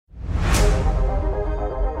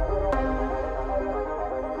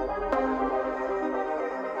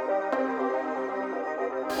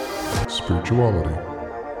spirituality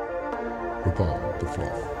without the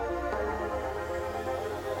fluff.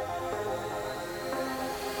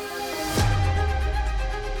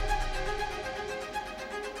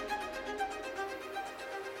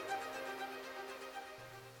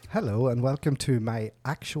 Hello and welcome to my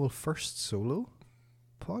actual first solo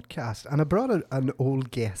podcast. And I brought an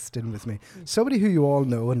old guest in with me, somebody who you all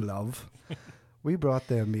know and love. We brought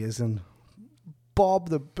the amazing Bob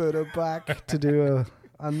the Buddha back to do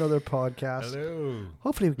another podcast. Hello.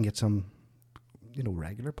 Hopefully we can get some,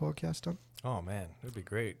 regular podcast done. Oh man, that'd be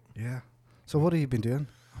great. Yeah. So what have you been doing?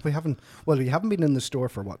 You haven't been in the store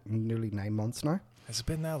for nearly 9 months now? Has it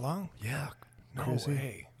been that long? Yeah. No Crazy.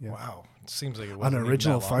 way. Yeah. Wow. It seems like it An wasn't even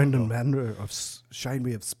original that long founding ago. member of Shine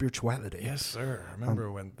Way of Spirituality. Yes, sir. I remember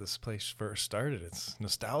when this place first started. It's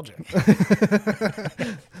nostalgic.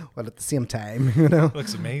 Well, at the same time,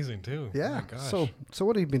 Looks amazing too. Yeah. Oh my gosh. So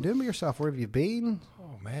what have you been doing with yourself? Where have you been?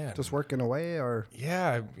 Oh man. Just working away, or?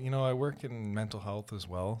 Yeah, I work in mental health as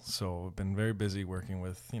well. So I've been very busy working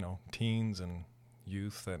with, teens and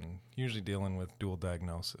youth, and usually dealing with dual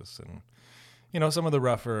diagnosis and some of the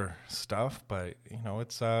rougher stuff, but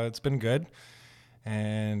it's been good.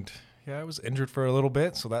 And yeah, I was injured for a little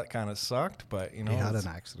bit, so that kind of sucked, but You had an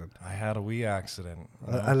accident. I had a wee accident.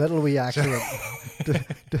 A little wee accident.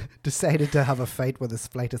 Decided to have a fight with a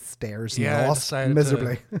flight of stairs and I lost decided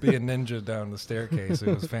miserably. to be a ninja down the staircase.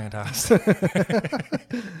 It was fantastic.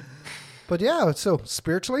 But yeah, so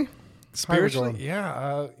spiritually? Spiritually, going?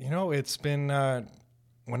 yeah. It's been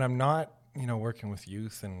when I'm not, working with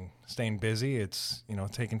youth and staying busy, it's,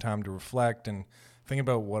 taking time to reflect and think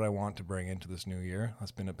about what I want to bring into this new year.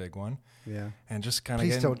 That's been a big one. Yeah. And just kind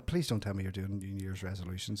of Please don't tell me you're doing New Year's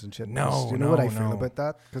resolutions and shit. No, because you know what I feel no. about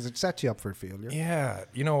that? Because it sets you up for failure. Yeah,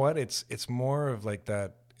 you know what? It's more of like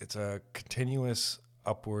that. It's a continuous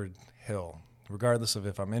upward hill, regardless of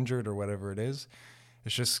if I'm injured or whatever it is.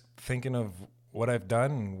 It's just thinking of what I've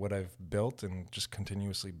done and what I've built and just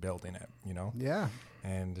continuously building it, Yeah.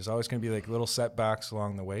 And there's always going to be like little setbacks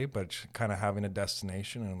along the way, but kind of having a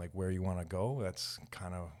destination and like where you want to go. That's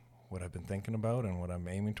kind of what I've been thinking about and what I'm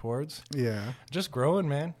aiming towards. Yeah. Just growing,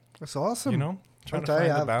 man. That's awesome. Trying I'll to tell you,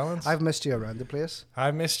 find the balance. I've missed you around the place. I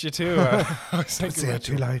missed you too. I was Don't thinking say it about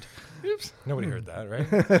too you. loud. Oops. Nobody heard that, right?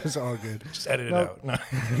 It's all good. Just edit it No. out. No.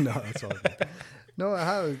 No, it's all good.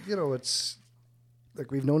 No, it's like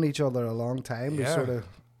we've known each other a long time. We Yeah. sort of,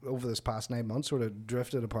 over this past 9 months, sort of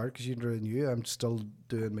drifted apart because you're doing you. I'm still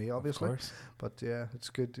doing me, obviously. Of course. But yeah, it's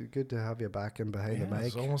good to have you back and behind the mic.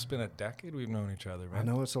 It's almost been a decade we've known each other, I man.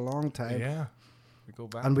 know it's a long time. Yeah. We go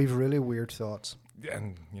back. And we've really weird thoughts.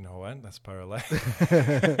 And you know what? That's part of life.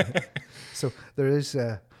 So there's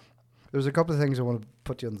a couple of things I want to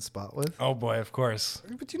put you on the spot with. Oh boy, of course.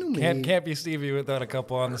 But you know me. Can't be Stevie without a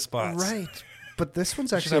couple on the spots. Right. But this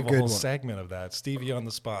one's We should actually a have a good whole one. segment of that. Stevie on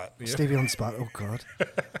the spot. Yeah. Stevie on the spot. Oh God.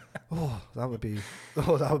 That would be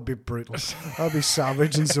brutal. That would be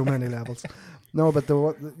savage in so many levels. No, but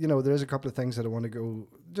there is a couple of things that I want to go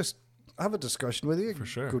just have a discussion with you. For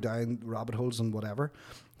sure. Go down rabbit holes and whatever.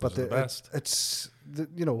 But Those are the best. it's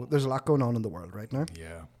there's a lot going on in the world right now.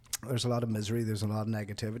 Yeah. There's a lot of misery. There's a lot of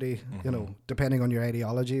negativity. Depending on your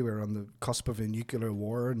ideology, we're on the cusp of a nuclear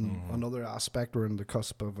war, and another aspect, we're on the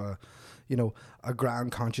cusp of a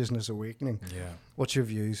grand consciousness awakening. Yeah. What's your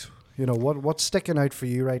views? What's sticking out for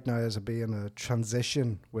you right now as a being a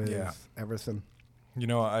transition with everything?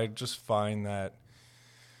 I just find that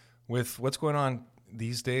with what's going on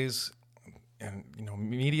these days, and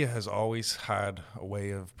media has always had a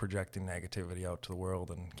way of projecting negativity out to the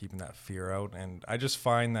world and keeping that fear out. And I just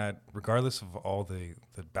find that regardless of all the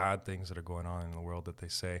bad things that are going on in the world that they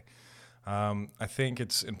say, I think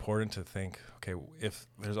it's important to think, okay, if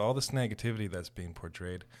there's all this negativity that's being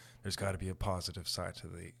portrayed, there's got to be a positive side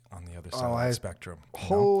on the other side of the spectrum.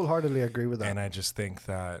 Wholeheartedly agree with that. And I just think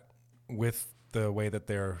that with the way that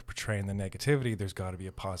they're portraying the negativity, there's got to be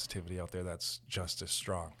a positivity out there that's just as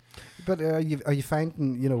strong. But are you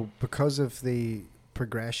finding, because of the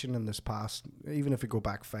progression in this past, even if we go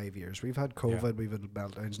back 5 years, we've had COVID, we've had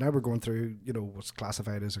meltdowns. Now we're going through, what's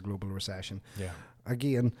classified as a global recession. Yeah.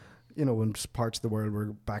 Again, in parts of the world, we're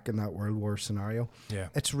back in that World War scenario. Yeah.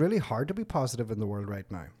 It's really hard to be positive in the world right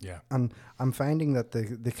now. Yeah. And I'm finding that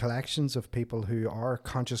the collections of people who are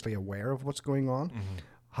consciously aware of what's going on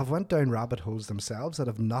have went down rabbit holes themselves that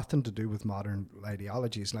have nothing to do with modern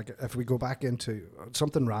ideologies. Like if we go back into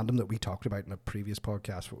something random that we talked about in a previous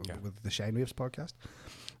podcast with the Shine Waves podcast,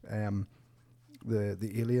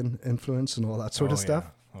 the alien influence and all that sort of stuff.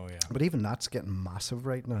 Oh yeah. But even that's getting massive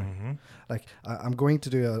right now. Like I'm going to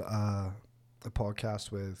do a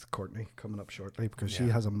podcast with Courtney coming up shortly because she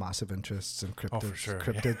Yeah. has a massive interest in cryptids, for sure, yeah.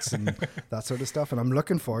 cryptids and that sort of stuff. And I'm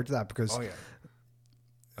looking forward to that because Oh yeah,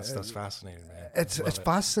 that's fascinating, man. it's Love it.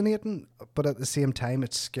 fascinating, but at the same time,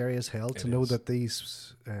 it's scary as hell to It know is. that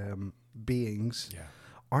these beings Yeah.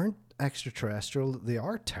 aren't extraterrestrial. They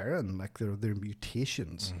are Terran, like they're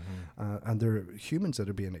mutations, and they're humans that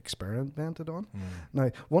are being experimented on. Now,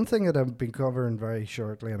 one thing that I've been covering very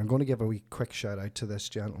shortly, and I'm going to give a wee quick shout out to this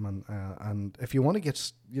gentleman. And if you want to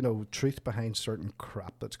get truth behind certain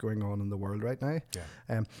crap that's going on in the world right now,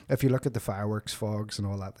 if you look at the fireworks fogs and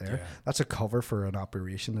all that, that's a cover for an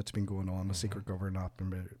operation that's been going on, a secret government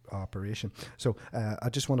operation. So I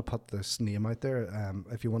just want to put this name out there.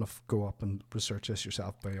 If you want to go up and research this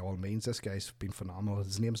yourself, by all means. This guy's been phenomenal.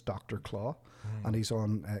 His name's Dr. Claw, and he's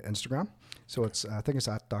on Instagram. So it's I think it's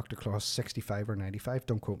at Dr. Claw 65 or 95.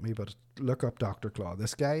 Don't quote me, but look up Dr. Claw.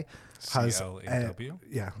 This guy has CLAW?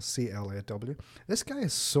 CLAW. This guy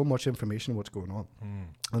has so much information on what's going on.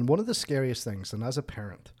 And one of the scariest things, and as a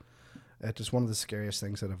parent, it is one of the scariest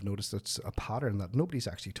things that I've noticed. It's a pattern that nobody's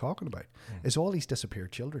actually talking about. Is all these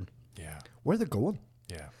disappeared children. Yeah. Where they're going.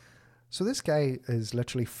 Yeah. So this guy is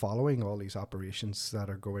literally following all these operations that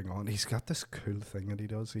are going on. He's got this cool thing that he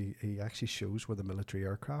does. He actually shows where the military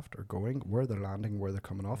aircraft are going, where they're landing, where they're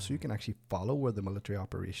coming off. So you can actually follow where the military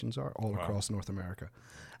operations are all across North America.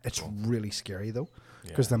 It's really scary though,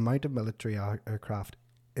 because the amount of military aircraft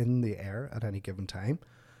in the air at any given time,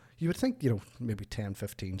 you would think, maybe 10,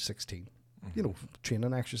 15, 16,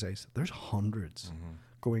 training exercise. There's hundreds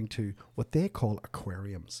going to what they call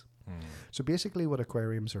aquariums. So basically what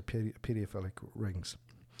aquariums are pedophilic rings,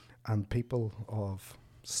 and people of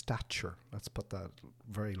stature, let's put that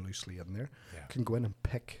very loosely in there, can go in and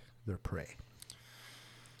pick their prey.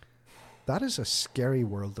 That is a scary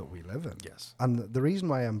world that we live in. Yes. And the reason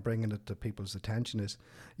why I'm bringing it to people's attention is,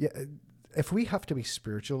 if we have to be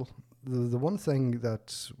spiritual, the one thing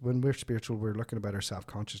that when we're spiritual, we're looking about our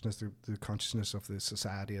self-consciousness, the consciousness of the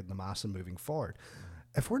society and the mass and moving forward.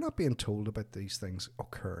 If we're not being told about these things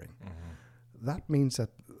occurring, that means that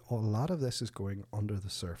a lot of this is going under the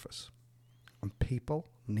surface. And people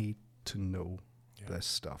need to know this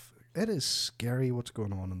stuff. It is scary what's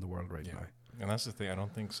going on in the world right now. And that's the thing. I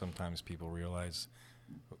don't think sometimes people realize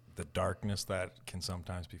the darkness that can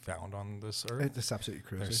sometimes be found on this earth. It's absolutely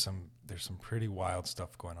crazy. There's some pretty wild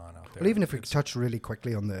stuff going on out there. Well, even if we touch really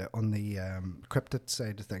quickly on the cryptid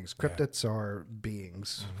side of things, cryptids are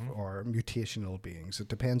beings or mutational beings. It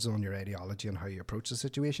depends on your ideology and how you approach the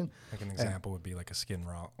situation. Like an example would be like a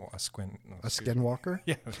skinwalker.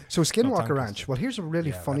 Yeah. So Skinwalker tongue Ranch. Well, here's a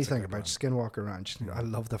really funny that's a thing good about one. Skinwalker Ranch. I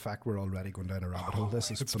love the fact we're already going down a rabbit hole.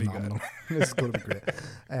 This is it's be good. phenomenal. This is going to be great.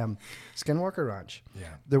 Skinwalker Ranch.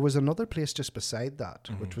 Yeah. There was another place just beside that,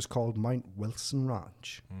 which was called Mount Wilson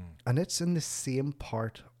Ranch. And it's in the same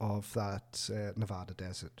part of that Nevada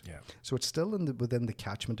desert. Yeah. So it's still within the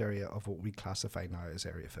catchment area of what we classify now as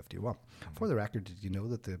Area 51. For the record, did you know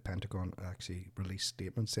that the Pentagon actually released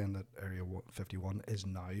statements saying that Area 51 is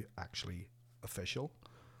now actually official?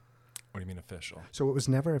 What do you mean official? So it was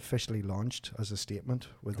never officially launched as a statement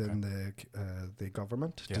within the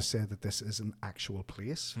government to say that this is an actual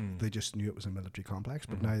place. They just knew it was a military complex.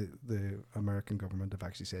 But now the American government have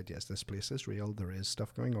actually said, yes, this place is real. There is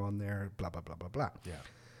stuff going on there, blah, blah, blah, blah, blah. Yeah.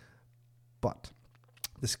 But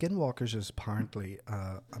the Skinwalkers is apparently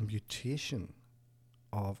a mutation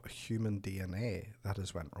of human DNA that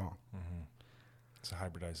has went wrong. It's a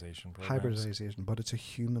hybridization program. Hybridization, but it's a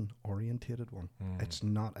human-orientated one. It's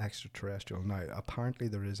not extraterrestrial. Now, apparently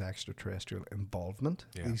there is extraterrestrial involvement.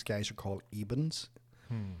 Yeah. These guys are called Ebens,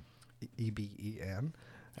 E-B-E-N.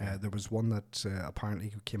 There was one that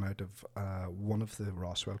apparently came out of one of the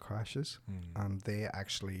Roswell crashes, and they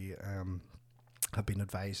actually have been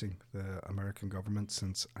advising the American government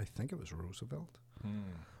since, I think it was Roosevelt,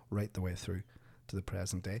 right the way through to the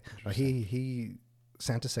present day. He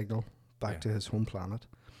sent a signal back to his home planet,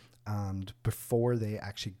 and before they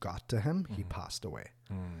actually got to him, he passed away.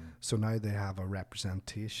 So now they have a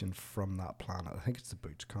representation from that planet. I think it's the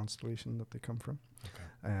Boots constellation that they come from,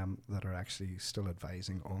 that are actually still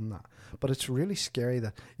advising on that. But it's really scary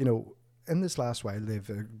that, in this last while, they've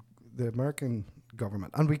the American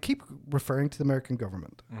government, and we keep referring to the American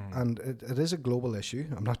government, and it is a global issue.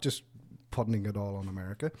 I'm not just putting it all on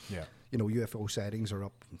America. Yeah. UFO sightings are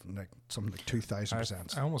up like something like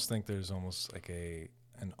 2,000%. I almost think there's almost like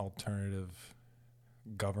an alternative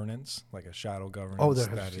governance, like a shadow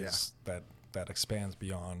governance that expands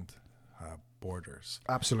beyond borders.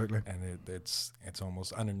 Absolutely. And it's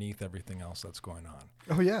almost underneath everything else that's going on.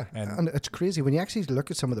 Oh yeah, And- and it's crazy when you actually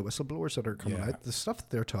look at some of the whistleblowers that are coming out. The stuff that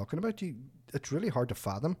they're talking about, it's really hard to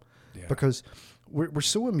fathom. Yeah. Because we're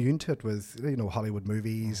so immune to it with, you know, Hollywood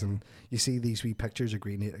movies, and you see these wee pictures of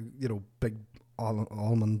green, you know, big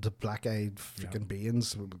almond, black-eyed freaking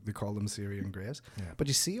beings. We call them Syrian greys. Yeah. But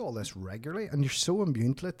you see all this regularly, and you're so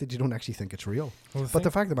immune to it that you don't actually think it's real. Well, But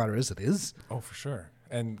the fact of the matter is, it is. Oh, for sure.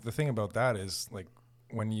 And the thing about that is, like,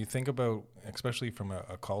 when you think about, especially from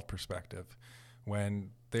a cult perspective,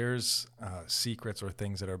 when there's secrets or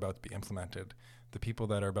things that are about to be implemented, the people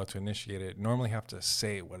that are about to initiate it normally have to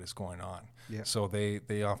say what is going on. Yeah. So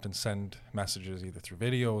they often send messages either through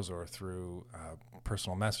videos or through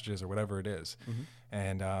personal messages or whatever it is.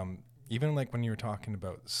 And even like when you were talking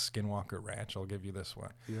about Skinwalker Ranch, I'll give you this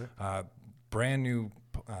one. Yeah. Brand new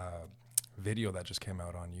video that just came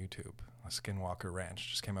out on YouTube. Skinwalker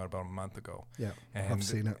Ranch just came out about a month ago. Yeah, and I've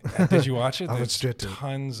seen it. Did you watch it? I went There's straight to it.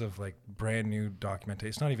 tons of like brand new documentation.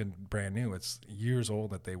 It's not even brand new. It's years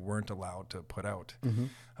old that they weren't allowed to put out.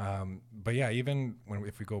 But yeah, even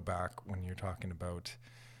if we go back when you're talking about,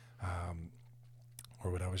 or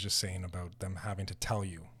what I was just saying about them having to tell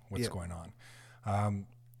you what's going on.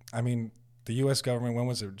 I mean, the U.S. government, when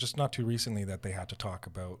was it? Just not too recently that they had to talk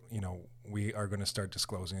about, you know, we are going to start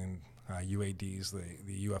disclosing UADs,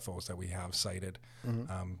 the UFOs that we have sighted,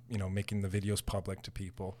 you know, making the videos public to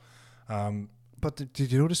people. But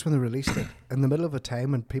did you notice when they released it in the middle of a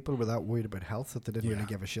time when people were that worried about health that they didn't really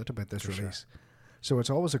give a shit about this release? So it's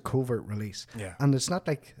always a covert release. Yeah. And it's not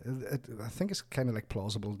like, I think it's kind of like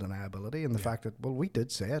plausible deniability in the fact that, well, we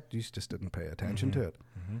did say it, you just didn't pay attention to it.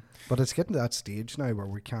 But it's getting to that stage now where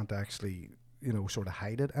we can't actually, you know, sort of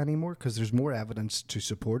hide it anymore, because there's more evidence to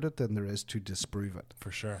support it than there is to disprove it.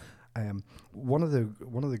 For sure. One of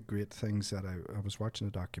the great things that I was watching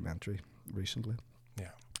a documentary recently,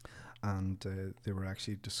 and they were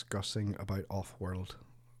actually discussing about off-world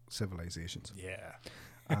civilizations. Yeah.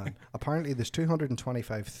 And apparently there's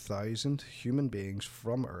 225,000 human beings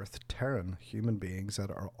from Earth, Terran human beings, that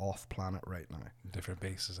are off planet right now. Different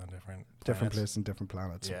bases on Different places and different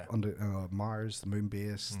planets. Yeah. Under Mars, the moon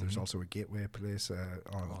base. There's also a gateway place.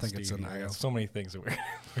 I think it's an Io. so many things that we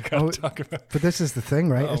got to talk about. But this is the thing,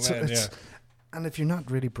 right? Oh, man, and if you're not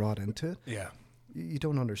really brought into it, you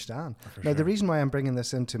don't understand. Now, the reason why I'm bringing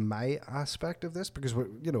this into my aspect of this, because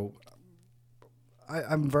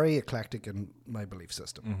I'm very eclectic in my belief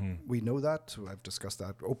system. We know that. I've discussed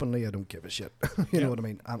that openly. I don't give a shit. You know what I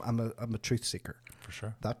mean? I'm a truth seeker. For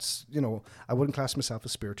sure. That's, you know, I wouldn't class myself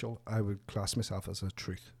as spiritual. I would class myself as a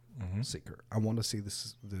truth seeker. I want to see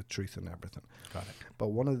the truth in everything. Got it. But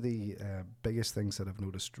one of the biggest things that I've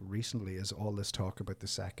noticed recently is all this talk about the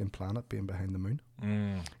second planet being behind the moon,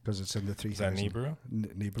 because it's in the 3000. Is that Nibiru?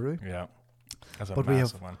 Nibiru. Yeah. That's a But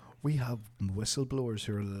massive one. we have whistleblowers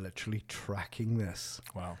who are literally tracking this.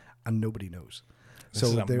 Wow. And nobody knows. This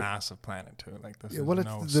is a massive planet too. Like this is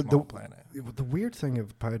no small planet. The weird thing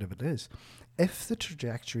about it is, if the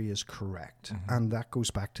trajectory is correct, and that goes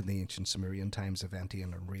back to the ancient Sumerian times of Enki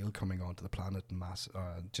and Enlil coming onto the planet and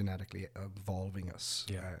genetically evolving us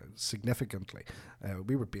significantly,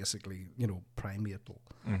 we were basically, you know, primatal,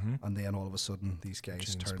 and then all of a sudden these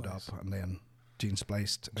guys turned up, and then gene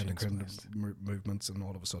spliced endocrine movements, and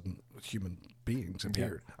all of a sudden human beings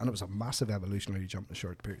appeared, and it was a massive evolutionary jump in a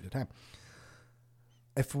short period of time.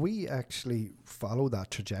 If we actually follow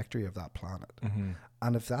that trajectory of that planet,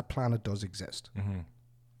 and if that planet does exist,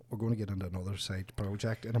 we're going to get into another side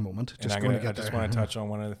project in a moment. I just want to touch on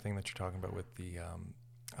one other thing that you're talking about with the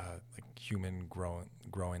like human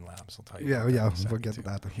growing labs. I'll tell you. We'll get to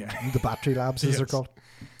that. The battery labs, as they're called.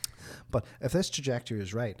 But if this trajectory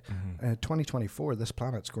is right, 2024, this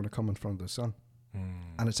planet's going to come in front of the sun,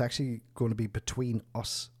 and it's actually going to be between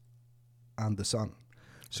us and the sun.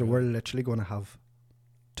 So we're literally going to have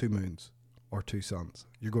 2 moons or 2 suns.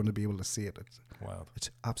 You're going to be able to see it. It's wild. It's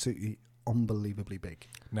absolutely unbelievably big.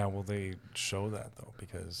 Now, will they show that though?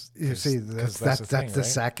 Because you see, that's the right?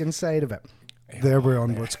 second side of it. There we're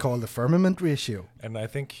on what's called the firmament ratio. And I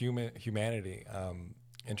think humanity.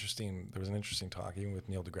 Interesting. There was an interesting talk even with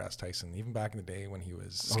Neil deGrasse Tyson. Even back in the day when he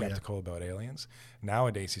was skeptical about aliens.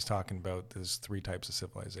 Nowadays he's talking about there's 3 types of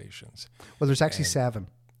civilizations. Well, there's actually 7.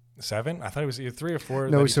 7? I thought it was either 3 or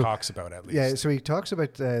 4 that he talks about at least. Yeah, so he talks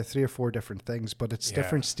about 3 or 4 different things, but it's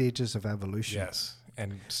different stages of evolution. Yes.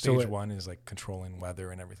 And stage 1 is like controlling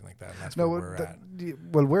weather and everything like that. And that's where we're at.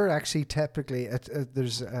 Well, we're actually typically,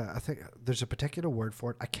 there's I think there's a particular word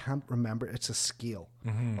for it. I can't remember. It's a scale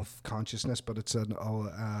of consciousness, but it's an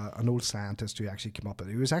old scientist who actually came up with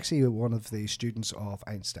it. He was actually one of the students of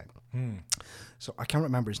Einstein. So I can't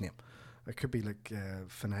remember his name. It could be like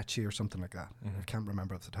Finacci or something like that. I can't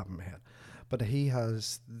remember off the top of my head. But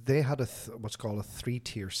they had what's called a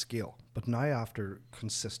 3-tier scale. But now, after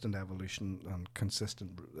consistent evolution and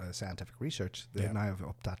consistent scientific research, they now have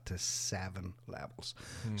upped that to 7 levels.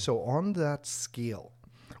 So on that scale,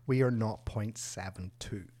 we are not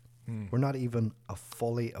 0.72. We're not even a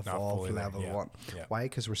fully evolved level 1. Yeah. Why?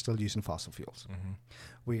 Because we're still using fossil fuels.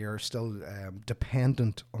 We are still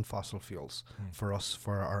dependent on fossil fuels for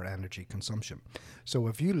our energy consumption. So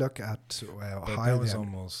if you look at how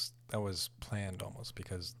that was planned almost,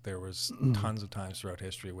 because there was tons of times throughout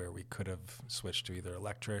history where we could have switched to either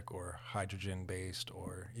electric or hydrogen based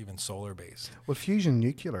or even solar based. Well, fusion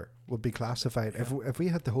nuclear would be classified if we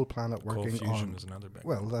had the whole planet working Cold fusion is another big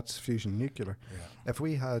one. That's fusion nuclear. Yeah. If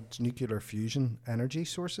we had nuclear fusion energy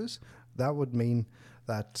sources, that would mean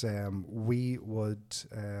that we would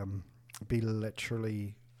be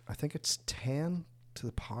literally, I think it's 10 to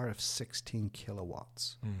the power of 16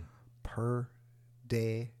 kilowatts per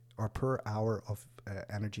day or per hour of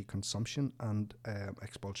energy consumption and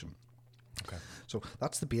expulsion. Okay. So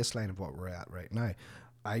that's the baseline of what we're at right now.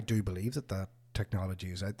 I do believe that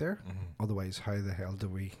technology is out there. Otherwise, how the hell do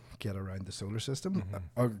we get around the solar system?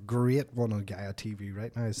 A great one on Gaia TV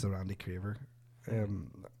right now is the Randy Craver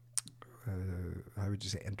how would you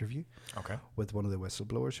say, interview with one of the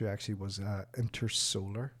whistleblowers who actually was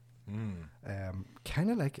intersolar,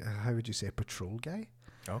 kind of like, how would you say, a patrol guy.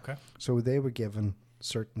 Okay. So they were given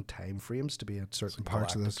certain time frames to be at certain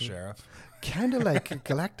parts of the sheriff. Kind of like a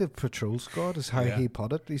galactic patrol squad is how he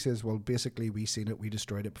put it. He says, well, basically we seen it, we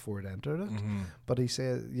destroyed it before it entered it. But he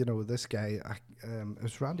said, this guy, it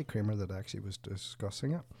was Randy Kramer that actually was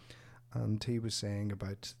discussing it. And he was saying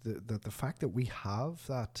about the fact that we have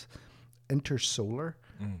that intersolar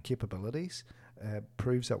capabilities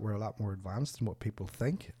proves that we're a lot more advanced than what people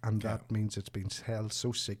think. And that means it's been held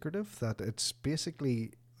so secretive that it's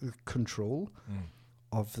basically control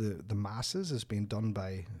of the masses is being done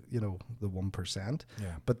by, the 1%.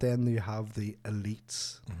 But then you have the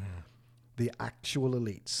elites, the actual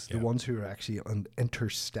elites, the ones who are actually on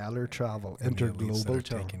interstellar travel, interglobal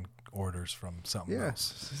travel. Taking orders from something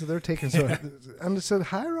else. So they're taking and it's a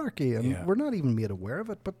hierarchy, and we're not even made aware of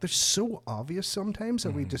it, but they're so obvious sometimes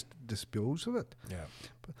that we just dispose of it. Yeah.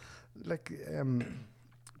 But, like,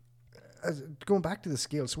 going back to the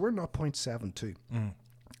scale, so we're not 0.72.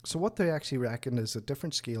 So what they actually reckon is at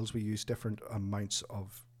different scales we use different amounts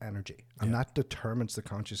of energy, and that determines the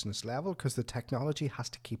consciousness level, because the technology has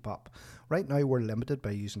to keep up. Right now we're limited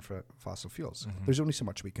by using fossil fuels. There's only so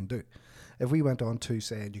much we can do. If we went on to,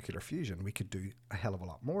 say, nuclear fusion, we could do a hell of a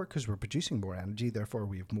lot more, because we're producing more energy, therefore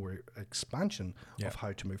we have more expansion of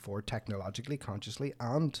how to move forward technologically, consciously,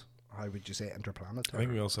 and how would you say interplanetary. I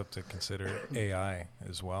think we also have to consider AI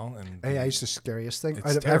as well. And AI is the scariest thing. Out of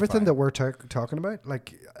terrifying. Everything that we're talking about,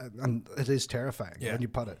 like, and it is terrifying when you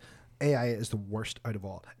put it. AI is the worst out of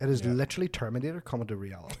all. It is literally Terminator coming to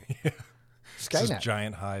reality. It's this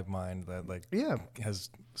giant hive mind that has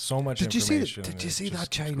so much Did information. Did you see that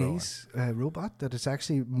Chinese robot that is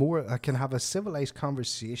actually more can have a civilized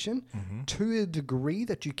conversation to a degree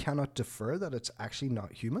that you cannot defer that it's actually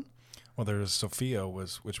not human? Well, there's Sophia,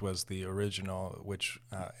 which was the original, which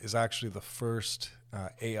is actually the first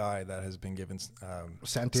AI that has been given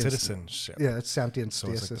citizenship. Yeah, it's sentient so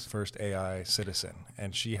status. It's like the first AI citizen,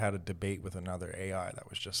 and she had a debate with another AI that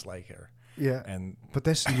was just like her. Yeah, and but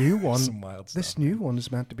this new one, some wild stuff. New one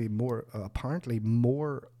is meant to be more apparently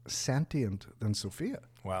more sentient than Sophia.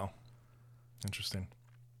 Wow, interesting.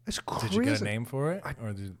 It's crazy. Did you get a name for it,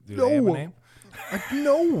 or do no. they have a name?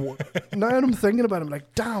 No. Now that I'm thinking about it, I'm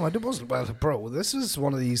like, damn, I wasn't, well, bro, this is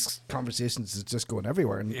one of these conversations that's just going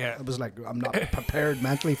everywhere. And I was like, I'm not prepared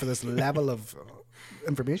mentally for this level of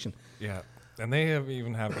information. Yeah. And they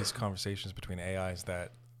even have these conversations between AIs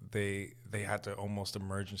that they had to almost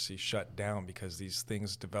emergency shut down because these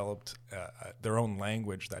things developed their own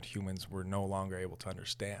language that humans were no longer able to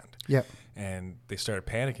understand. Yeah. And they started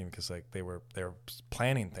panicking because like they were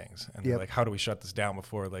planning things, and they're like, how do we shut this down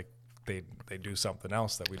before like they do something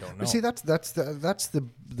else that we don't know? See, that's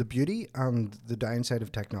the beauty and the downside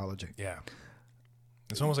of technology. Yeah.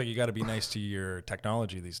 It's almost like you got to be nice to your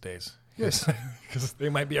technology these days. Yes. Because they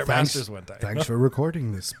might be our masters one time. Thanks for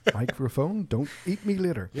recording this microphone. Don't eat me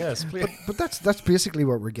later. Yes, please. But that's basically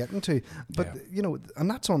what we're getting to. But,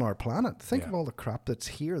 and that's on our planet. Think of all the crap that's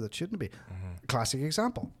here that shouldn't be. Classic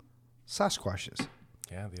example. Sasquatches.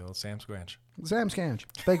 Yeah, the old Sam Squanch.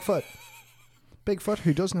 Bigfoot. Bigfoot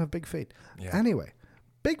who doesn't have big feet. Yeah. Anyway,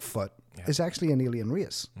 Bigfoot is actually an alien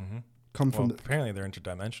race. Apparently they're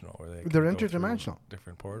interdimensional. Or they're interdimensional.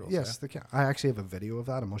 Different portals. Yes, they can. I actually have a video of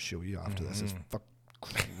that. I must show you after this. It's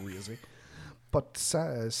crazy. But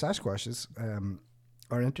Sasquatches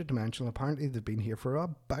are interdimensional. Apparently, they've been here for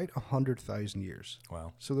about 100,000 years.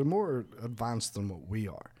 Wow. So they're more advanced than what we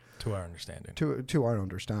are. To our understanding. To our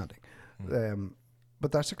understanding.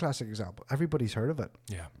 But that's a classic example. Everybody's heard of it.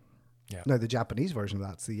 Yeah. Yeah. Now, the Japanese version of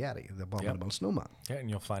that's the Yeti, the abominable snowman. Yeah, and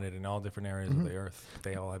you'll find it in all different areas of the earth.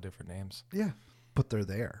 They all have different names. Yeah. But they're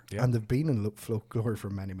there. Yeah. And they've been in folklore for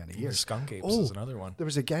many, many years. Skunk apes Oh, is another one. There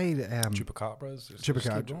was a guy... Chupacabras. Just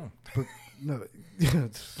Chupacabra. keep going. But no,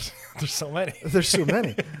 There's so many. there's so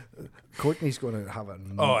many. Courtney's going to have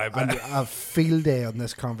I bet. a field day on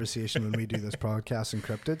this conversation when we do this podcast in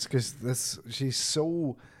cryptids, because she's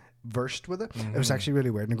so versed with it. It was actually really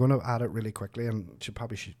weird. And I'm going to add it really quickly, and she'll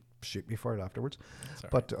probably shoot me for it afterwards.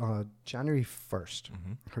 That's all But January 1st,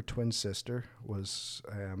 her twin sister was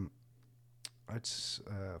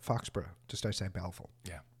Foxborough, just outside Belleville.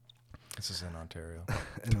 Yeah. This is in Ontario.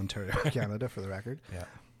 In Ontario, Canada, for the record. Yeah.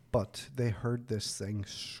 But they heard this thing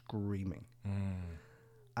screaming.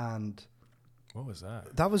 And What was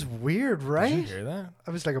that? that was weird, right? Did you hear that?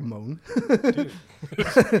 I was like a moan. Dude.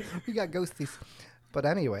 We got ghosties. But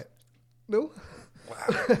anyway, no, Wow.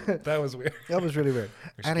 That was weird. that was really weird. We're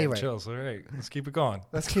just getting Anyway, chills. All right. Let's keep it going.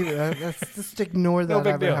 let's keep it. Let's just ignore that. No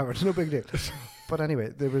big ever deal. happened. No big deal. But anyway,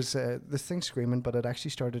 there was this thing screaming, but it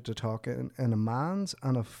actually started to talk in a man's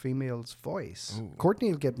and a female's voice. Ooh.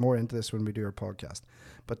 Courtney will get more into this when we do our podcast.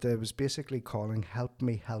 But it was basically calling, "Help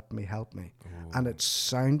me, help me, help me," and it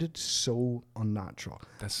sounded so unnatural.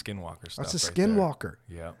 That's skinwalker stuff. That's a right there. skinwalker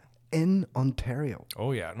Yeah. in Ontario.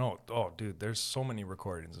 Oh yeah. No. Oh dude, there's so many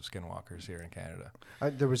recordings of skinwalkers here in Canada.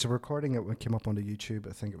 There was a recording that came up on the YouTube,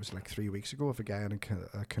 I think it was like 3 weeks ago, of a guy in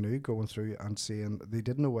a canoe going through and saying they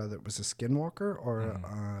didn't know whether it was a skinwalker or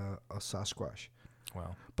a Sasquatch.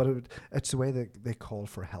 Wow. But it's the way that they call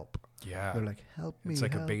for help. Yeah. They're like, "Help me." It's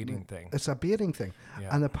like a help baiting me." thing. It's a baiting thing.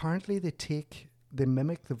 Yeah. And apparently they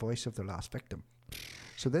mimic the voice of their last victim.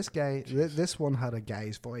 So this guy, this one had a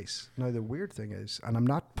guy's voice. Now the weird thing is, and I'm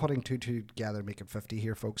not putting two together, making 50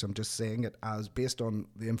 here, folks. I'm just saying it as based on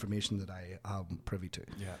the information that I am privy to.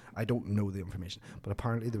 Yeah. I don't know the information, but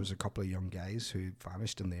apparently there was a couple of young guys who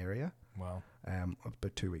vanished in the area Wow.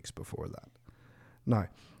 about 2 weeks before that. Now,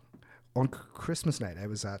 on Christmas night, I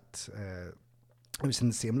was in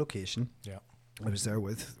the same location. Yeah. I was there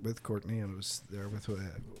with Courtney, and I was there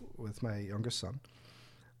with my youngest son,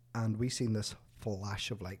 and we seen this flash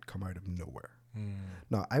of light come out of nowhere.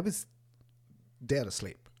 Now, I was dead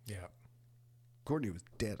asleep. Yeah. Courtney was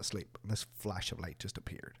dead asleep, and this flash of light just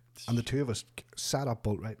appeared. And the two of us sat up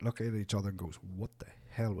bolt right, look at each other and goes, "What the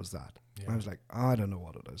hell was that?" Yeah. And I was like, "I don't know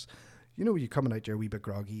what it is." You know, you're coming out, you're a wee bit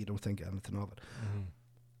groggy, you don't think anything of it.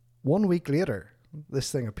 1 week later,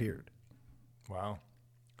 this thing appeared. Wow.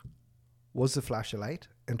 Was the flash of light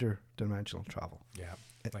interdimensional travel? Yeah.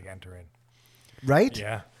 Like entering. Right?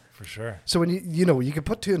 Yeah. For sure. So when you can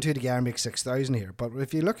put two and two together and make 6,000 here, but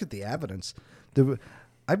if you look at the evidence,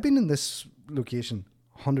 I've been in this location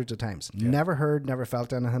hundreds of times. Yeah. Never heard, never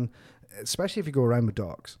felt anything. Especially if you go around with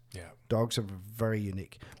dogs. Yeah. Dogs are very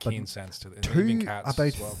unique. Keen sense to it. Two, Even cats about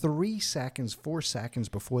as well. 3 seconds, 4 seconds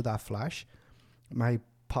before that flash, my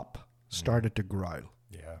pup started to growl,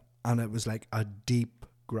 Yeah. and it was like a deep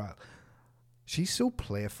growl. She's so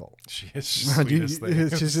playful. She is the sweetest thing.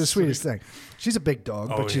 She's the sweetest thing. She's a big dog,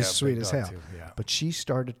 Oh, but she's yeah, sweet big as dog hell. too, yeah. But she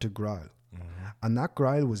started to growl. And that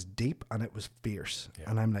growl was deep and it was fierce. Yeah.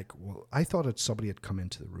 And I'm like, well, I thought somebody had come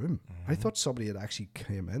into the room. I thought somebody had actually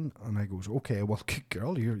came in. And I goes, okay, well,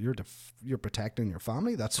 girl, you're protecting your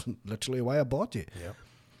family. That's literally why I bought you. Yep.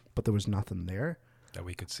 But there was nothing there That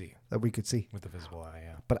we could see that we could see. with the visible eye.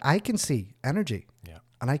 Yeah. But I can see energy. Yeah.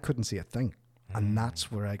 And I couldn't see a thing. And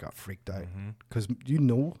that's where I got freaked out. Because you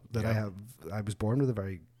know that Yeah. I was born with a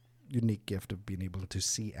very unique gift of being able to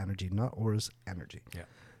see energy, not auras, energy. Yeah.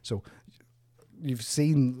 So you've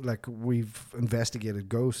seen, like, we've investigated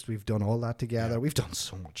ghosts, we've done all that together. Yeah. We've done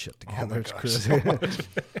so much shit Oh together. my It's gosh, crazy.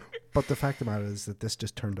 But the fact of the matter is that this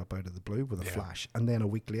just turned up out of the blue with a Yeah. flash. And then a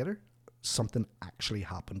week later, something actually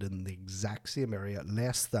happened in the exact same area,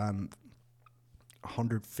 less than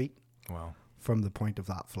 100 feet Wow. from the point of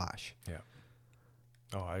that flash. Yeah.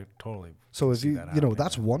 Oh, I totally. So if see you that you know, happening,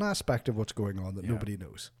 that's yeah. one one aspect of what's going on that Yeah. nobody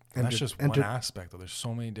knows. And that's just one aspect, though. There's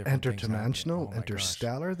so many different things happening. Interdimensional, Oh my gosh.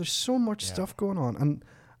 interstellar. There's so much Yeah. stuff going on, and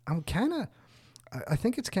I'm kind of. I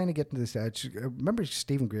think it's kind of getting to this edge. Remember,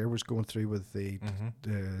 Stephen Greer was going through with the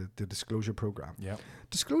disclosure program. Yeah.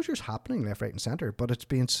 Disclosure's happening left, right, and centre, but it's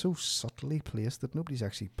being so subtly placed that nobody's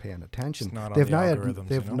actually paying attention. It's not on They've the now algorithms,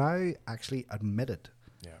 they've you know? now actually admitted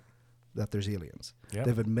Yeah. that there's aliens. Yeah.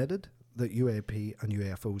 They've admitted that UAP and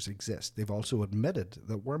UFOs exist. They've also admitted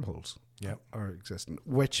that wormholes Yep. are existing,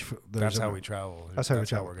 which That's how we travel. That's how we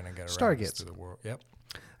travel. We're going to get around Stargates. to the world. Yep.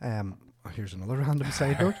 Here's another random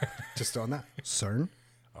side note, just on that. CERN,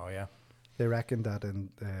 Oh, yeah. they reckoned that in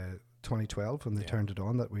 2012, when they turned it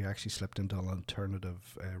on, that we actually slipped into an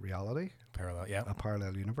alternative reality, Parallel. Yeah. a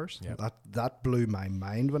parallel universe. Yep. That blew my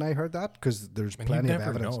mind when I heard that, because there's And plenty you of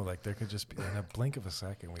never evidence. know. Like, there could just be, in a blink of a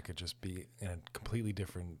second, we could just be in a completely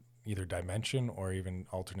different either dimension or even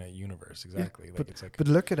alternate universe. Exactly. Yeah, like, it's like, but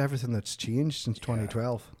look at everything that's changed since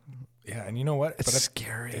 2012. yeah. And you know what? It's But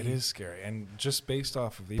scary. It is scary. And just based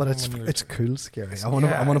off of, But even when you were it's cool scary. it's- I want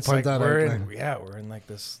to it's point like that we're out. in, man. we're in like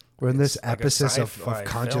this. We're in this it's like a epicenter of sci-fi film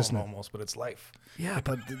consciousness. almost, but it's life. Yeah,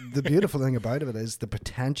 but the beautiful thing about it is the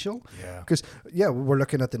potential. Yeah. Because, we're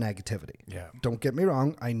looking at the negativity. Yeah. Don't get me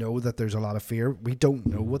wrong. I know that there's a lot of fear. We don't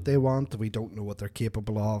know what they want. We don't know what they're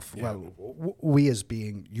capable of. Yeah. Well, we as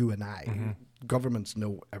being you and I, Mm-hmm. governments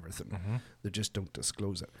know everything. They just don't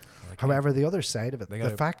disclose it. They can't- However, the other side of it, They the got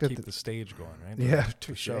to fact that keep the stage going, right? Yeah, The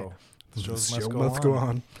touche. show. The the shows show must go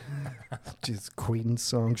on. Just Queen's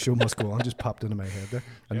song, "Show Must Go On," just popped into my head there.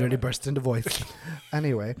 I nearly burst into voice.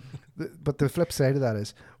 Anyway, but the flip side of that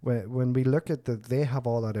is when we look at they have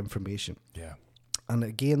all that information. Yeah. And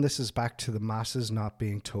again, this is back to the masses not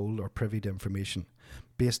being told or privy to information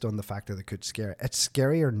based on the fact that it could scare. It's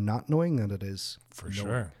scarier not knowing than it is For knowing.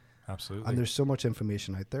 sure. Absolutely. And there's so much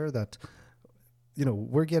information out there that,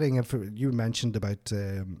 we're getting you mentioned about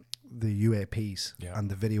the UAPs and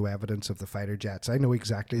the video evidence of the fighter jets. I know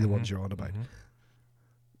exactly the ones you're on about.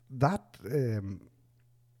 That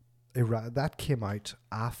that came out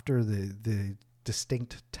after the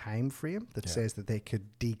distinct time frame that says that they could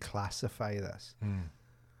declassify this.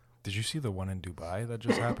 Did you see the one in Dubai that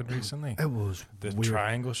just happened recently? It was The weird.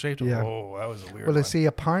 triangle shaped? Yeah. Oh, that was a weird Well, one. see,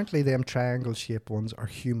 apparently them triangle-shaped ones are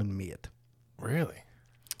human-made. Really?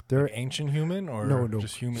 They're Like ancient human or no,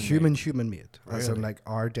 just human? human-made, as in Really? like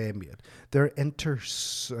our day made. They're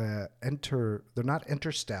they're not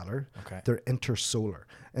interstellar. Okay. They're intersolar.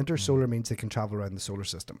 Intersolar means they can travel around the solar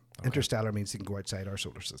system. Interstellar means they can go outside our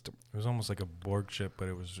solar system. It was almost like a Borg ship, but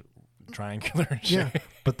it was triangular in Yeah, shape.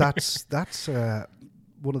 but that's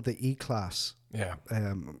one of the E-class. Yeah.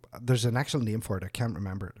 There's an actual name for it. I can't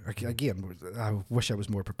remember it. Again, I wish I was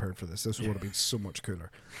more prepared for this. This would have been so much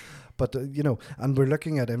cooler. But, and we're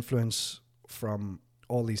looking at influence from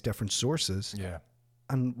all these different sources, Yeah.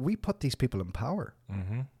 and we put these people in power.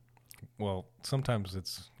 Mm-hmm. Well, sometimes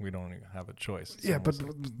we don't even have a choice. It's Yeah, but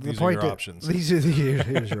almost like, the these point are your i- options.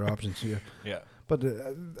 Here's your options. Yeah, Yeah. but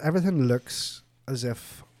everything looks as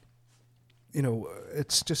if,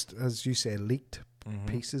 it's just, as you say, leaked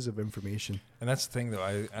pieces of information. And that's the thing, though.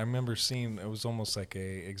 I remember seeing, it was almost like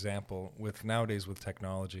a example with nowadays with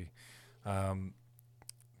technology.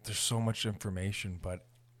 There's so much information, but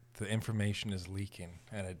the information is leaking,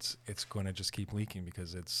 and it's going to just keep leaking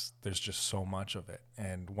because there's just so much of it.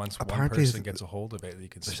 And once Apparently one person gets a hold of it, you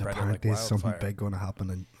can There's spread it like apparently wildfire. something big going to happen,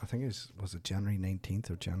 and I think was it January 19th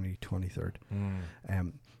or January 23rd.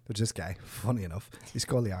 There's this guy, funny enough, he's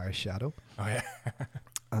called the Irish Shadow. Oh yeah.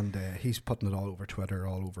 And he's putting it all over Twitter,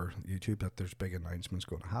 all over YouTube, that there's big announcements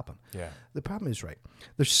going to happen. Yeah. The problem is, right,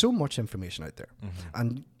 there's so much information out there.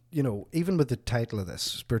 And, even with the title of this,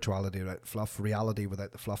 spirituality without fluff, reality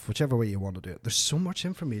without the fluff, whichever way you want to do it, there's so much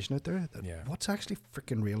information out there that what's actually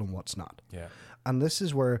freaking real and what's not. Yeah. And this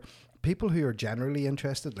is where people who are generally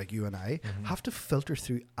interested, like you and I, have to filter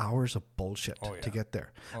through hours of bullshit to get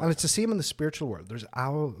there. And it's the same in the spiritual world. There's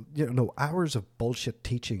hours of bullshit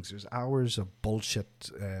teachings. There's hours of bullshit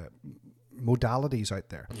modalities out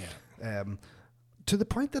there. Yeah. To the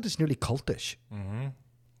point that it's nearly cultish.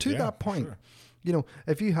 To Yeah, that point. sure.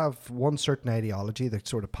 If you have one certain ideology that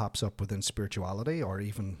sort of pops up within spirituality or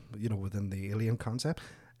even, within the alien concept,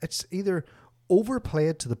 it's either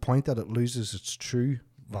overplayed to the point that it loses its true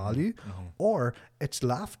value, or it's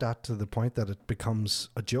laughed at to the point that it becomes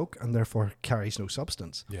a joke and therefore carries no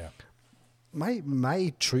substance. Yeah.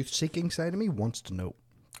 My truth-seeking side of me wants to know.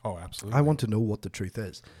 Oh, absolutely. I want to know what the truth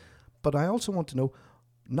is. But I also want to know,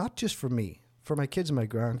 not just for me, for my kids and my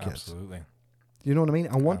grandkids. Absolutely. You know what I mean?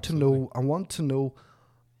 I want to know,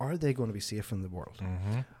 are they going to be safe in the world?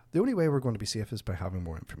 The only way we're going to be safe is by having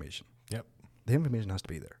more information. Yep. The information has to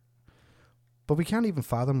be there. But we can't even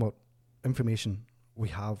fathom what information we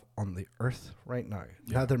have on the earth right now.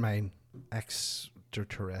 Yeah. Never mind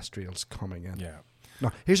extraterrestrials coming in. Yeah.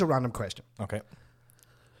 Now, here's a random question. Okay.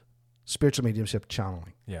 Spiritual mediumship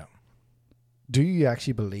channeling. Yeah. Do you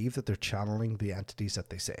actually believe that they're channeling the entities that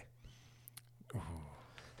they say?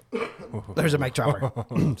 There's a mic dropper.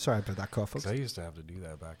 Sorry about that cough, folks. 'Cause I used to have to do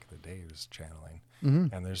that back in the day, was channeling.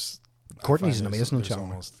 Mm-hmm. And there's Courtney's find an there's amazing channeler.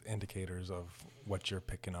 almost indicators of what you're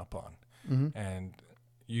picking up on. Mhm. And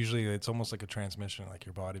usually it's almost like a transmission, like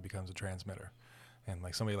your body becomes a transmitter. And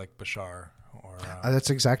like somebody like Bashar or... That's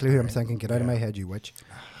exactly who I'm right? thinking. Get out of Yeah. my head, you witch.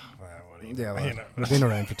 what do you Yeah, know? well, You know. we've been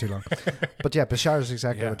around for too long. But yeah, Bashar is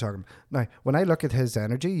exactly Yeah. what we're talking about. Now, when I look at his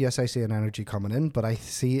energy, yes, I see an energy coming in, but I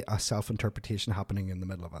see a self-interpretation happening in the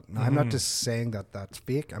middle of it. Now, I'm not just saying that that's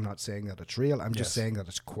fake. I'm not saying that it's real. I'm just Yes. saying that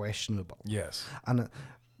it's questionable. Yes. And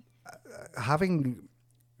having,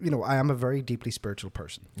 I am a very deeply spiritual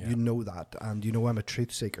person. Yeah. You know that. And you know I'm a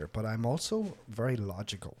truth seeker, but I'm also very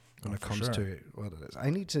logical when Oh, it for comes sure. to what it is. I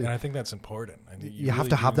need to... And I think that's important. I mean, You have really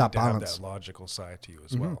to do have need that balance. Have that logical side to you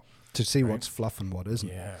as Mhm. well. to see right? what's fluff and what isn't.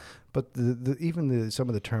 Yeah. But some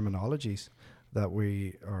of the terminologies that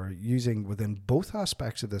we are using within both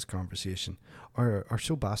aspects of this conversation are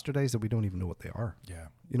so bastardized that we don't even know what they are. Yeah.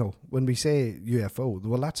 When we say UFO,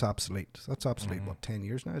 well, that's obsolete. That's obsolete, 10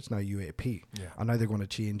 years now? It's now UAP. Yeah. And now they're going to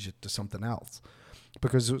change it to something else.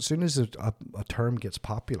 Because as soon as a term gets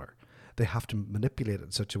popular, they have to manipulate it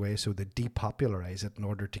in such a way so they depopularize it in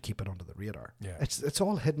order to keep it under the radar. Yeah. It's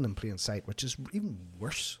all hidden in plain sight, which is even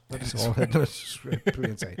worse. That it's all hidden in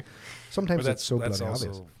plain sight. Sometimes But it's so that's bloody also,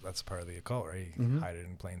 obvious. that's part of the occult, right? You hide it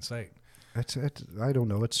in plain sight. I don't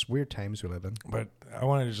know. It's weird times we live in. But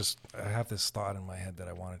I have this thought in my head that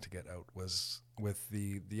I wanted to get out was with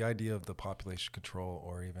the idea of the population control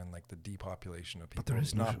or even like the depopulation of people there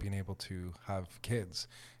is no- not being able to have kids.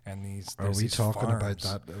 And Are there's we these talking about farms.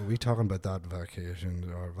 that? Are we talking about that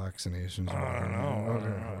vacation or vaccinations? I don't know.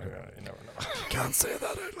 Okay. You never know. Can't say that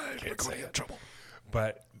out loud. We're Can't going say to get in it. trouble.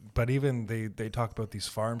 But even they talk about these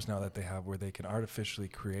farms now that they have where they can artificially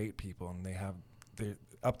create people, and they're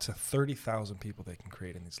up to 30,000 people they can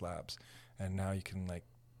create in these labs. And now you can like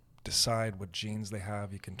decide what genes they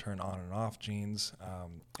have. You can turn on and off genes.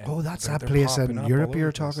 And That's they're that place popping in up all Europe over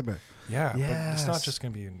you're the place. talking about. Yeah, but it's not Yes. just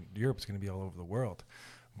going to be in Europe. It's going to be all over the world.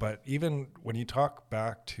 But even when you talk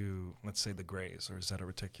back to, let's say, the Greys or Zeta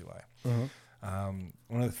Reticuli,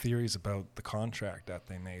 one of the theories about the contract that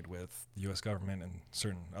they made with the U.S. government and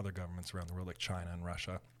certain other governments around the world, like China and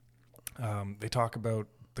Russia, they talk about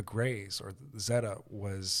the Greys or the Zeta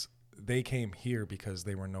they came here because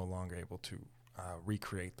they were no longer able to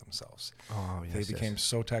recreate themselves. Oh, yes. They became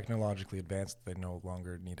so technologically advanced that they no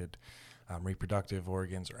longer needed reproductive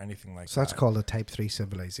organs or anything like that. So that's called a type 3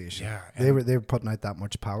 civilization. Yeah, They were putting out that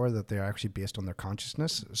much power that they're actually based on their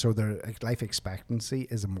consciousness. So their life expectancy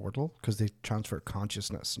is immortal because they transfer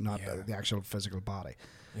consciousness, not Yeah. the actual physical body.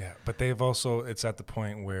 Yeah, but it's at the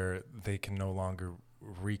point where they can no longer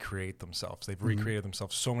recreate themselves. They've recreated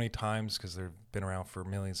themselves so many times because they've been around for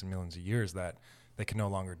millions and millions of years that they can no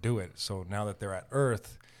longer do it. So now that they're at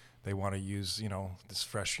Earth, they want to use, this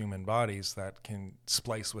fresh human bodies that can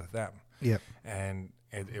splice with them. Yeah. And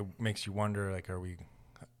it makes you wonder, like,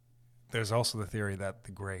 there's also the theory that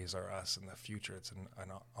the Greys are us in the future. It's an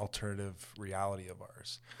alternative reality of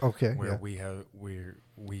ours. Okay. Where Yeah.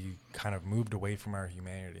 we kind of moved away from our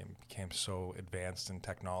humanity and became so advanced in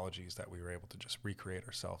technologies that we were able to just recreate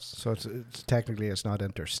ourselves. So it's technically it's not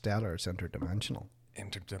interstellar, it's interdimensional.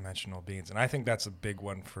 Interdimensional beings. And I think that's a big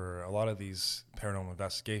one for a lot of these paranormal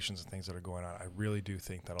investigations and things that are going on. I really do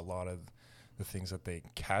think that a lot of the things that they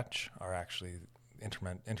catch are actually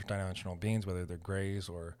interdimensional beings, whether they're Greys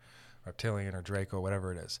or reptilian or Draco,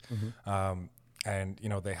 whatever it is. And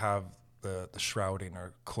they have the shrouding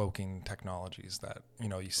or cloaking technologies that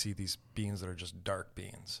you see these beings that are just dark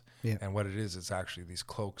beings. Yeah. And what it is, it's actually these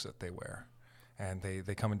cloaks that they wear, and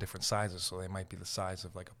they come in different sizes. So they might be the size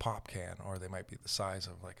of like a pop can, or they might be the size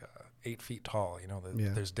of like 8 feet tall.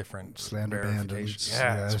 There's different Slender band.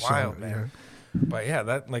 verifications. It's wild, man. But yeah,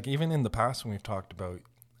 that like even in the past when we've talked about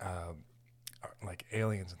like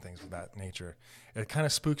aliens and things of that nature, it kind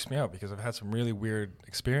of spooks me out because I've had some really weird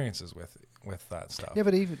experiences with that stuff. Yeah,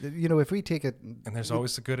 but even if we take it, And there's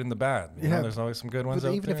always the good and the bad. Yeah. There's always some good ones but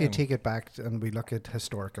out even there. if you and- take it back and we look at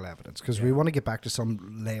historical evidence, because Yeah. we want to get back to some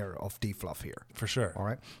layer of defluff here. for sure. All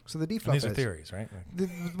right. So the And defluff these are is theories, right?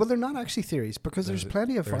 well, they're not actually theories because there's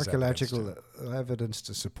plenty of there's archaeological evidence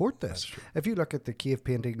to support That's this. true. If you look at the cave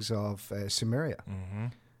paintings of Sumeria,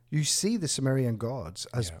 you see the Sumerian gods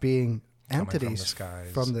as Yeah. being Coming from the entities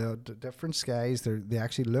skies. from the different skies. They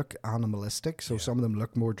actually look animalistic. So Yeah. some of them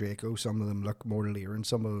look more Draco, some of them look more Lyran,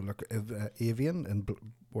 some of them look avian and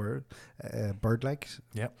bird-like.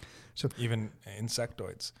 Yeah. So Even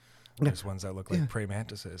insectoids. Yeah. There's ones that look like Yeah. praying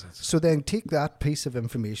mantises. It's So then take that piece of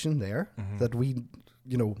information there Mm-hmm. that we,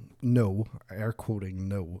 air quoting,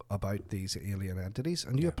 know about these alien entities,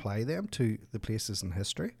 and you apply them to the places in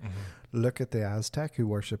history. Look at the Aztec who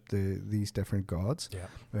worship these different gods,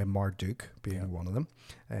 Marduk being one of them,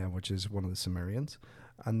 which is one of the Sumerians.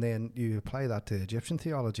 And then you apply that to Egyptian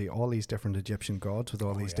theology, all these different Egyptian gods with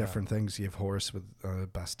all these different things. You have Horus with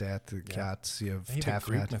Bastet, the cats, you have Tefnut.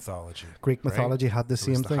 Greek mythology. Greek mythology had the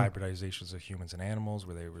same thing. The hybridizations of humans and animals,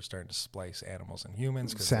 where they were starting to splice animals and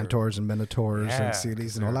humans. Centaurs and minotaurs and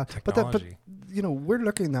Celes and all that. But we're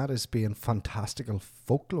looking at that as being fantastical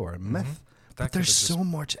folklore and myth. But there's so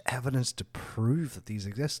much evidence to prove that these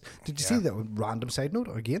exist. Did you see that? Random side note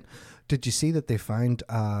again. Did you see that they found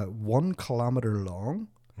a 1 kilometer long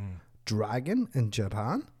dragon in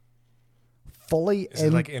Japan? Is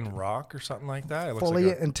it like in rock or something like that? It looks fully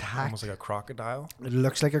like intact. Almost like a crocodile. It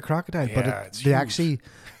looks like a crocodile, Yeah, but it's they huge. actually,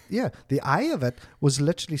 the eye of it was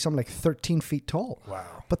literally something like 13 feet tall.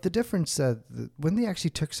 Wow. But the difference, when they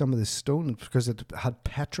actually took some of the stone, because it had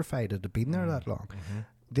petrified, it had been there that long,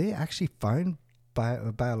 they actually found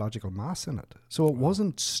biological mass in it. So it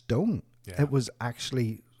wasn't stone. Yeah. It was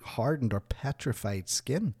actually hardened or petrified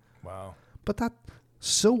skin. Wow. But that's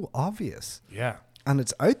so obvious. Yeah. And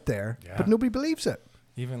it's out there, but nobody believes it.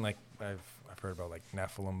 Even like I've heard about like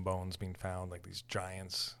Nephilim bones being found, like these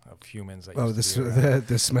giants of humans. That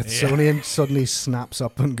The Smithsonian suddenly snaps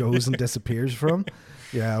up and goes and disappears from.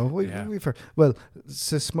 Yeah, we've heard. Well,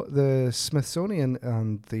 the Smithsonian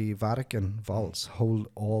and the Vatican vaults hold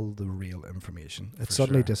all the real information. It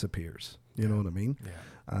suddenly disappears. You know what I mean? Yeah.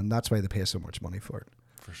 And that's why they pay so much money for it.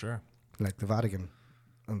 For sure. Like the Vatican,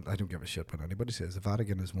 and I don't give a shit what anybody says, the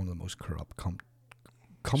Vatican is one of the most corrupt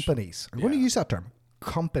companies. I'm going to use that term.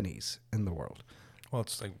 Companies in the world. Well,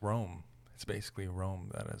 it's like Rome. It's basically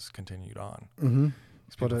Rome that has continued on. Mm-hmm.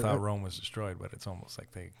 People thought Rome was destroyed, but it's almost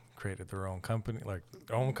like they created their own company, like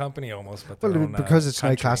their own company almost. But well, their own, because it's now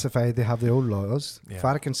country. classified, they have their own laws. Yeah.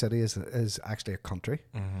 Vatican City is actually a country.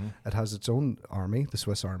 Mm-hmm. It has its own army, the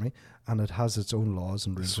Swiss Army, and it has its own laws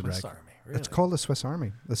and rules and Swiss regs. Army, really? It's called the Swiss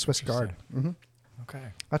Army, the Swiss Guard. Mm-hmm.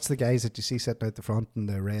 Okay. That's the guys that you see sitting out the front in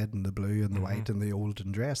the red and the blue and the white and the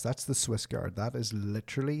olden dress. That's the Swiss Guard. That is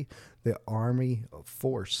literally the army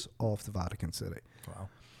force of the Vatican City. Wow.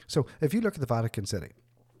 So if you look at the Vatican City,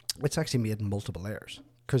 it's actually made in multiple layers,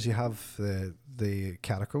 because you have the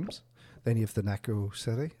catacombs, then you have the Necro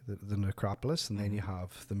City, the necropolis, and then you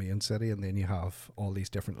have the main city, and then you have all these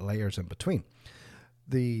different layers in between.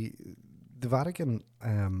 The Vatican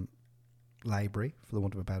library, for the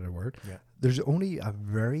want of a better word, there's only a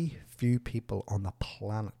very few people on the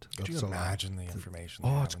planet. Could you imagine the information?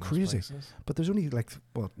 It's crazy. But there's only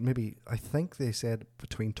maybe, I think they said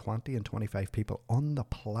between 20 and 25 people on the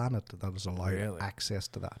planet that is allowed access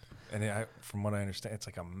to that. And from what I understand, it's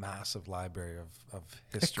like a massive library of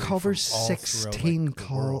history. It covers 16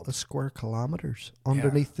 square kilometers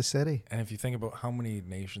underneath the city. And if you think about how many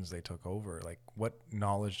nations they took over, like what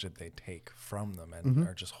knowledge did they take from them and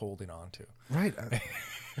are just holding on to? Right.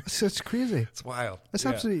 So it's crazy. It's wild. It's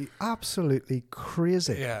absolutely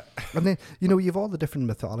crazy. Yeah. And then, you've all the different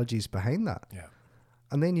mythologies behind that. Yeah.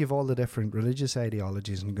 And then you've all the different religious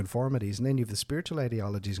ideologies and conformities. And then you've the spiritual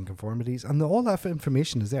ideologies and conformities. And all that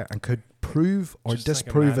information is there and could prove or just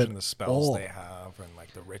disprove like it the spells all. they have and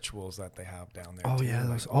like the rituals that they have down there. Oh, too. yeah.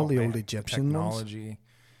 Like, all the old Egyptian technology. Ones.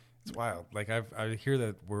 It's wild. Like I hear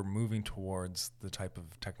that we're moving towards the type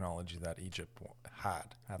of technology that Egypt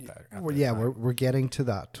had at that. We're getting to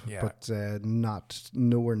that, but not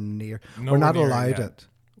nowhere near. Nowhere we're not near allowed yet. it.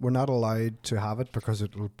 We're not allowed to have it because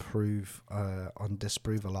it will prove and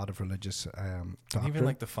disprove a lot of religious doctrine. And even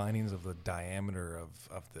like the findings of the diameter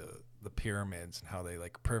of the pyramids and how they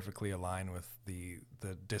like perfectly align with the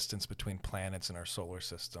distance between planets in our solar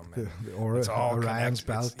system. And it's all Orion's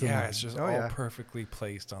belt. It's just all perfectly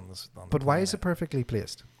placed on this. But why is it perfectly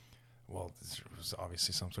placed? Well, it was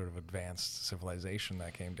obviously some sort of advanced civilization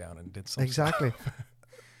that came down and did something. Exactly.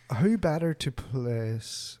 Who better to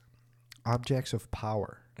place objects of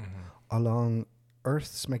power along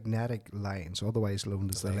Earth's magnetic lines, otherwise known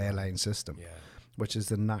as the ley line system, which is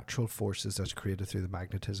the natural forces that's created through the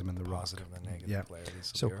magnetism in the positive rock. and negative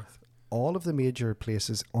polarities of the Earth. All of the major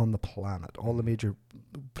places on the planet, all the major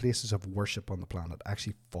places of worship on the planet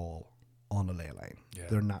actually fall on a ley line.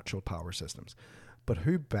 They're natural power systems. But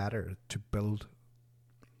who better to build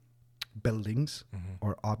buildings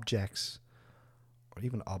or objects or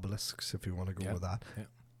even obelisks, if you want to go with that,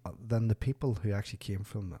 than the people who actually came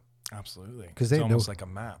from them? Absolutely. Because it's almost like a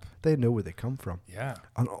map. They know where they come from. Yeah.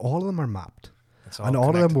 And all of them are mapped. It's all and all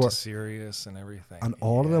connected of them to Sirius and everything. And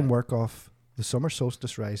all of them work off the summer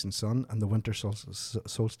solstice rising sun and the winter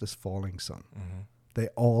solstice falling sun. They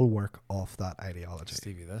all work off that ideology.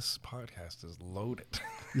 Stevie, this podcast is loaded.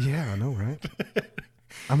 Yeah, I know, right?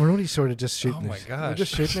 And we're only sort of just shooting. Oh my We're gosh.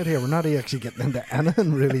 just shooting it here. We're not actually getting into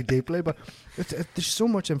anything really deeply, but there's so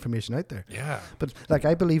much information out there. Yeah. But like,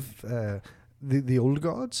 I believe the old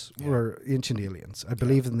gods were ancient aliens. I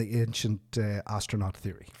believe in the ancient astronaut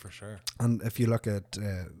theory. For sure. And if you look at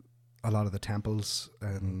a lot of the temples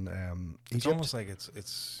in It's Egypt, almost like it's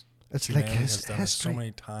it's like humanity has done this history. so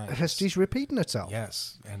many times. History's repeating itself.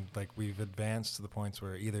 Yes, and like we've advanced to the points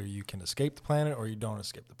where either you can escape the planet or you don't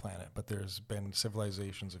escape the planet. But there's been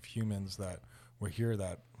civilizations of humans that were here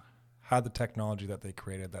that had the technology that they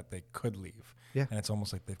created that they could leave. Yeah. And it's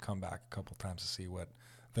almost like they've come back a couple times to see what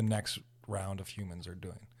the next round of humans are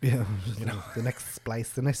doing. Yeah, the next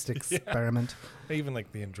splice, the next experiment. Even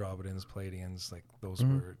like the Andromedans, Pleiadians, like those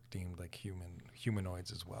were deemed like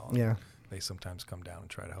humanoids as well. Yeah. They sometimes come down and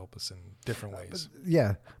try to help us in different ways.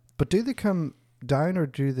 Yeah, but do they come down or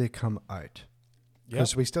do they come out?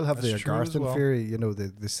 Because we still have the that's true as Agarthan well. theory,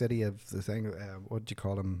 the city of the thing. What do you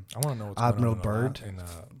call him? I want to know what's Admiral going on Byrd. in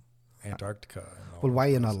Antarctica. and all Well, why are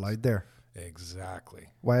those you not places. allowed there? Exactly.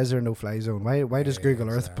 Why is there no fly zone? Why does Google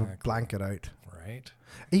Earth Exactly. blank it out? Right.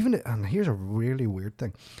 And here's a really weird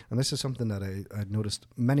thing, and this is something that I noticed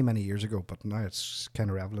many years ago, but now it's kind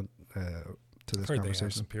of relevant to this Heard they have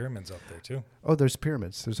conversation. some pyramids up there too. Oh, there's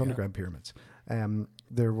pyramids. There's Yeah. underground pyramids.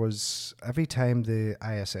 There was, every time the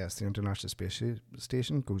ISS, the International Space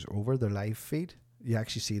Station, goes over their live feed, you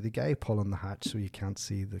actually see the guy pulling the hatch so you can't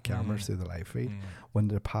see the cameras through the live feed when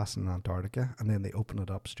they're passing Antarctica, and then they open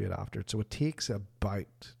it up straight after it. So it takes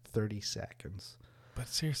about 30 seconds. But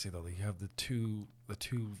seriously though, you have the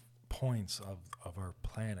two points of our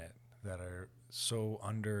planet that are so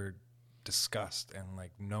under discussed and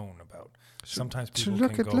like known about. Sometimes people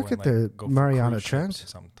look can at- go look and at the like go for Mariana cruise ships Trench.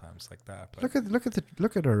 sometimes like that. But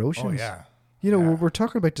Look at our oceans. oh yeah. You know, Yeah. we're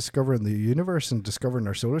talking about discovering the universe and discovering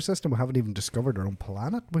our solar system. We haven't even discovered our own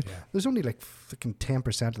planet. There's only like freaking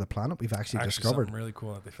 10% of the planet we've actually discovered. Something really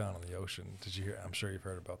cool that they found in the ocean. Did you hear? I'm sure you've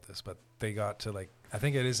heard about this, but they got to like, I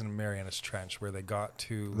think it is in Marianas Trench where they got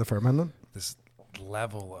to The firmament. this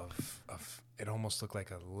level of it almost looked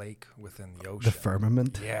like a lake within the The ocean.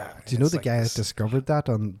 firmament. Yeah. Do you know the guy that discovered that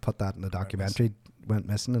and put that in the Went documentary went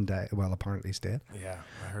missing and died? Well, apparently he's dead. Yeah,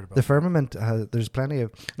 I heard about The firmament, there's plenty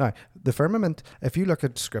of... Now, the firmament, if you look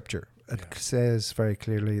at scripture, it says very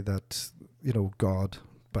clearly that, God,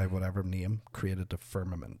 by whatever name, created the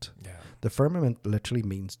firmament. Yeah. The firmament literally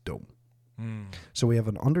means dome. Mm. So we have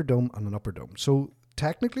an underdome and an upper dome. So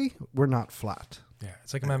technically, we're not flat. Yeah,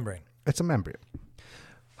 it's like a membrane. It's a membrane.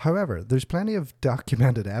 However, there's plenty of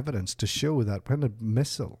documented evidence to show that when a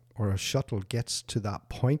missile or a shuttle gets to that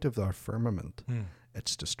point of our firmament,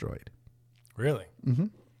 it's destroyed. Really? Mm-hmm.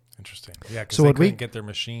 Interesting. Yeah, because So they what we- couldn't get their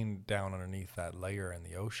machine down underneath that layer in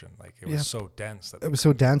the ocean. Like it was so dense that It was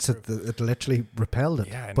so dense that it literally repelled it.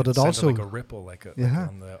 yeah, and but it sent also like a ripple, like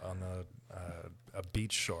on the a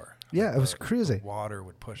beach shore. Yeah, Like it was crazy. The water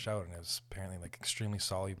would push out, and it was apparently like extremely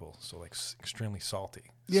soluble, so like extremely salty.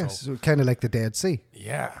 yes, So, so kind of like the Dead Sea.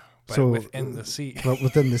 yeah, but So, within the sea. But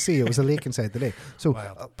within the sea, it was a lake inside the lake. So,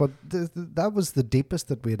 Wild. but that was the deepest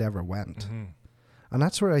that we had ever went. Mm-hmm. And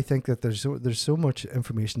that's where I think that there's so much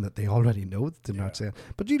information that they already know that they're not saying.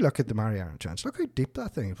 But you look at the Mariana Trench. Look how deep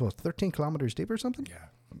that thing is. What, 13 kilometers deep or something? Yeah,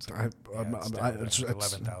 it's like, it's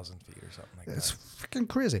 11,000 feet or something like It's that. freaking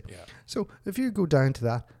crazy. Yeah. So if you go down to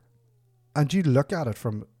that and you look at it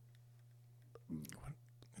from...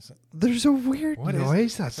 Is it? There's a weird What is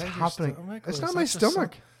noise it? that's Is that your happening. stomach, It's or not is my that just some-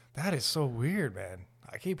 stomach. That is so weird, man.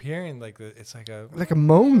 I keep hearing like it's like a Like a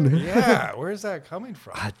moan. yeah. Where is that coming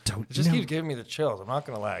from? I don't It just know. keeps giving me the chills. I'm not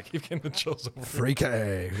gonna lie. I keep getting the chills over. Freaky.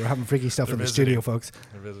 We're having freaky stuff They're in the visiting. studio, folks.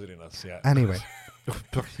 They're visiting us. Yeah. Anyway,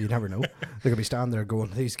 you never know. They're going to be standing there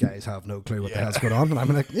going, these guys have no clue what the Yeah. hell's going on. And I'm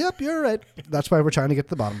like, yep, you're right. That's why we're trying to get to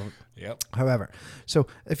the bottom of it. Yep. However, so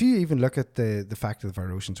if you even look at the fact of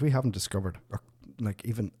our oceans, we haven't discovered like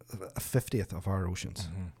even a 50th of our oceans,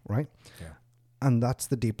 right? Yeah. And that's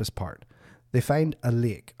the deepest part. They find a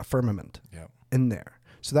lake, a firmament Yep. in there.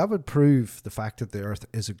 So that would prove the fact that the Earth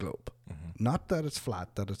is a globe. Not that it's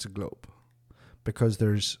flat, that it's a globe. Because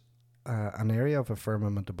there's an area of a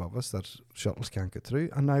firmament above us that shuttles can't get through.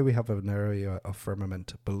 And now we have an area of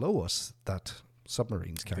firmament below us that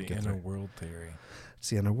submarines can't The get inner through. world theory. It's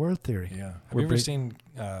the inner world theory. Yeah. Have We're you ever break- seen?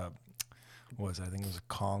 I think it was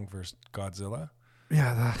Kong versus Godzilla,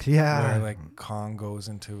 Yeah, where like Kong goes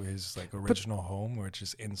into his like original home, which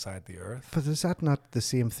is inside the Earth. But is that not the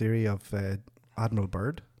same theory of Admiral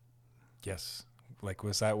Byrd? Yes. Like,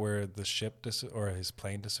 was that where the ship or his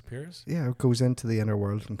plane disappears? Yeah, it goes into the inner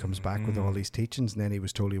world and comes back with all these teachings, and then he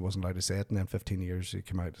was told he wasn't allowed to say it, and then 15 years he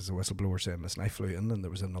came out as a whistleblower saying, listen, I flew in and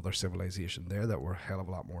there was another civilization there that were a hell of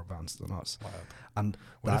a lot more advanced than us. Wild. And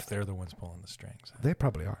What if they're the ones pulling the strings? they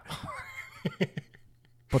probably are.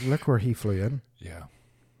 But look where he flew in. Yeah.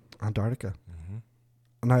 Antarctica.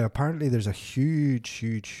 Now, apparently there's a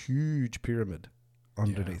huge pyramid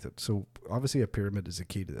underneath it. So obviously a pyramid is a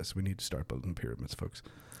key to this. We need to start building pyramids, folks.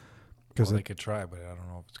 Because they could try, but I don't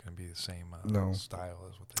know if it's going to be the same style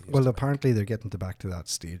as what they used Well, to apparently they're getting back to that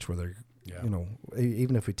stage where they're, Yeah. you know,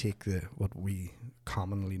 even if we take what we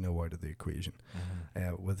commonly know out of the equation,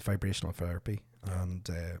 with vibrational therapy and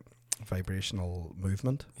vibrational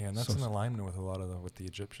movement. Yeah, and that's in alignment with a lot of what the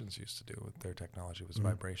Egyptians used to do with their technology was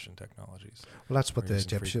vibration technologies. Well, that's what We're the using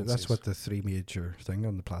Egyptian. That's frequencies. what the three major thing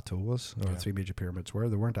on the plateau was, or Yeah. three major pyramids were.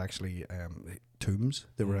 They weren't actually tombs;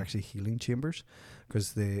 they were actually healing chambers,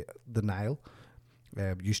 because the Nile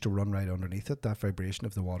used to run right underneath it. That vibration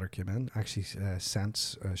of the water came in, actually sent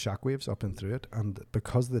shockwaves up and through it, and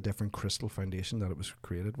because of the different crystal foundation that it was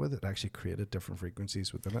created with, it actually created different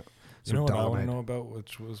frequencies within it. You know what I want to know about,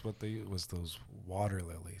 which was what they was those water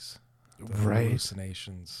lilies, the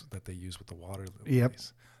hallucinations that they use with the water lilies. Yep.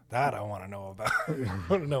 That I want to know about. I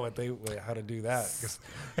want to know how to do that.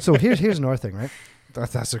 So here's another thing, right?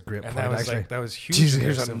 That's a great And point, that was actually. that was huge. Jesus, in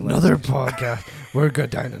their here's another civilization. podcast. We're good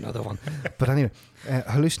down another one. But anyway,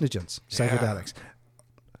 hallucinogens, psychedelics.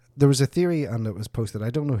 There was a theory, and it was posted, I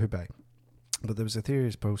don't know who by, but there was a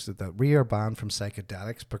theory posted that we are banned from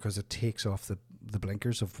psychedelics because it takes off the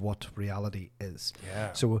blinkers of what reality is.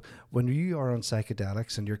 Yeah. So when you are on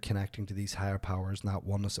psychedelics and you're connecting to these higher powers and that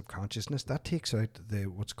oneness of consciousness, that takes out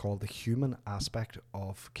what's called the human aspect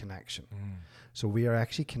of connection. So we are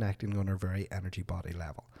actually connecting on a very energy body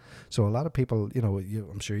level. So a lot of people, you know,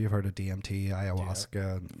 I'm sure you've heard of DMT,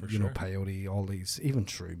 ayahuasca, you know, peyote, all these, even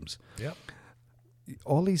shrooms. Yep.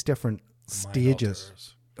 All these different stages.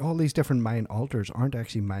 Alters. All these different mind alters aren't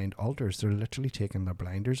actually mind alters. They're literally taking their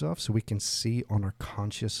blinders off so we can see on our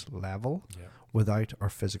conscious level without our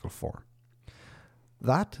physical form.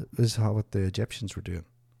 That is what the Egyptians were doing.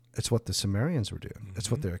 It's what the Sumerians were doing. It's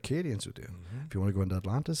what the Akkadians were doing. If you want to go into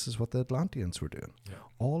Atlantis, it's what the Atlanteans were doing.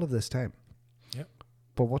 All of this time. Yep.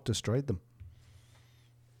 But what destroyed them?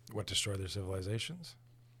 What destroyed their civilizations?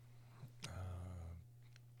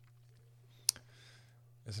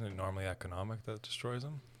 Isn't it normally economic that destroys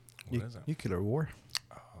them? What is it? Nuclear war.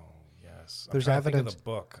 Oh, yes. There's I'm trying to think evidence. of the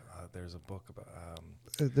book. There's a book about.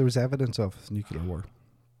 There was evidence of nuclear war.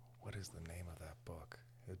 What is the name of that book?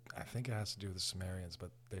 I think it has to do with the Sumerians,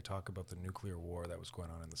 but they talk about the nuclear war that was going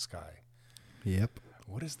on in the sky. Yep.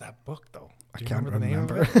 What is that book, though? I Do you can't remember the name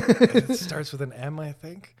remember. of it? It starts with an M, I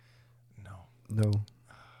think. No, No.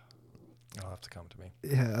 it'll have to come to me.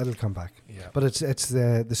 Yeah, it'll come back. Yeah. But it's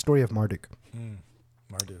the story of Marduk.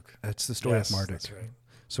 Marduk. It's the story of Marduk. That's right.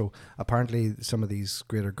 So apparently some of these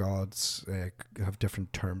greater gods have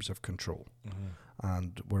different terms of control.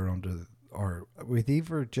 And we're under, or we've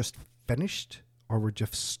either just finished or we're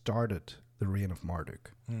just started the reign of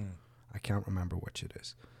Marduk. I can't remember which it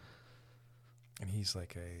is. And he's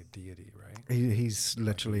like a deity, right? He's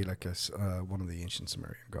literally like one of the ancient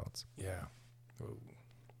Sumerian gods. Yeah. Ooh,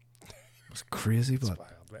 It's crazy, it's but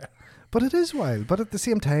wild, man. but it is wild. But at the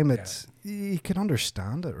same time, it's you can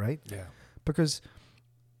understand it, right? Yeah. Because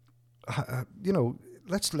you know,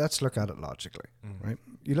 let's look at it logically, right?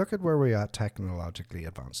 You look at where we're at technologically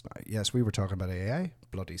advanced now. Yes, we were talking about AI,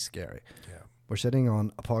 bloody scary. Yeah. We're sitting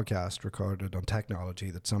on a podcast recorded on technology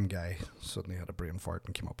that some guy suddenly had a brain fart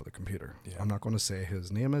and came up with a computer. Yeah. I'm not going to say his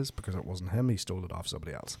name is because it wasn't him. He stole it off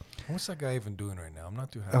somebody else. What's that guy even doing right now? I'm not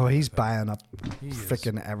too happy. Oh, with he's that. buying up He is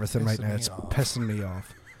freaking everything right pissing now. me It's off. pissing me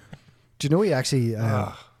off. Do you know he actually...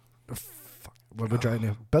 Well, we're trying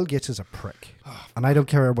to... Bill Gates is a prick. And I don't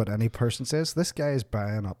care what any person says. This guy is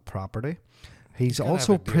buying up property. He's Gotta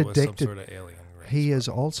also have to deal with some predicted... sort of alien race. He has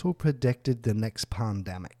also predicted the next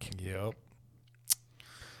pandemic. Yep.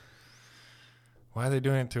 Why are they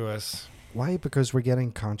doing it to us? Why? Because we're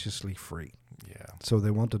getting consciously free. Yeah. So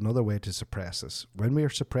they want another way to suppress us. When we are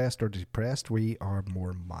suppressed or depressed, we are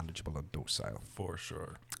more manageable and docile, For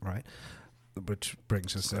sure. right? Which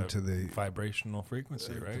brings us into the vibrational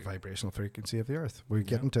frequency, the right? vibrational frequency of the earth. We're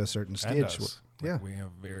getting to a certain And stage. us. Yeah. We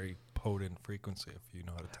have very potent frequency if you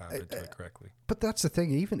know how to tap into it correctly. But that's the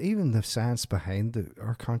thing. Even the science behind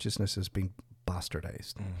our consciousness is being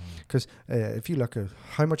bastardized. Because if you look at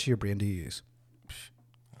how much of your brain do you use?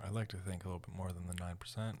 I like to think a little bit more than the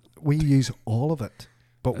 9%. We use all of it,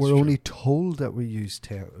 but That's we're true. only told that we use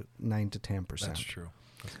 9 to 10%. That's true.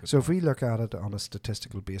 That's a good So if point. we look at it on a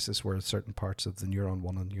statistical basis, where certain parts of the neuron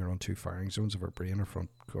 1 and neuron 2 firing zones of our brain are front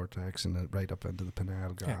cortex and right up into the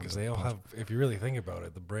pineal gland. Yeah, because they all have, if you really think about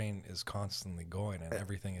it, the brain is constantly going and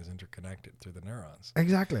everything is interconnected through the neurons.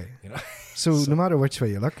 Exactly. You know, So no matter which way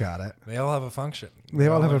you look at it, they all have a function. they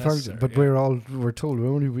all have are a function. But necessary, we're told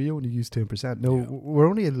we only use 10%. No, Yeah. we're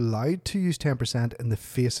only allowed to use 10% in the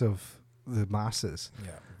face of the masses.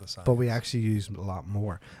 yeah, the science. But we actually use a lot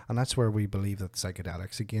more, and that's where we believe that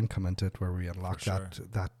psychedelics again come into it, where we unlock For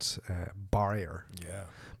that barrier. yeah,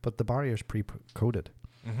 But the barrier is pre-coded.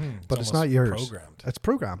 mm-hmm. But it's not yours. Programmed. It's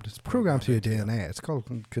programmed. It's programmed to your Programmed, yeah. DNA. It's called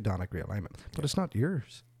codonic realignment. But Yeah. it's not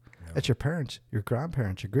yours. No. It's your parents, your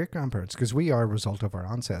grandparents, your great-grandparents, because we are a result of our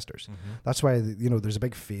ancestors. Mhm. That's why, there's a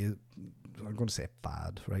big I'm going to say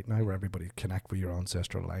fad right now, where everybody connect with your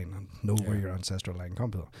ancestral line and know where Yeah. your ancestral line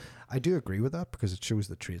comes from. I do agree with that, because it shows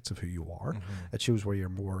the traits of who you are. Mhm. It shows where you're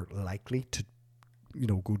more likely to,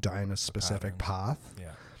 go down a specific path.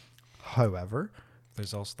 Yeah. However,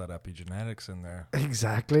 There's also that epigenetics in there.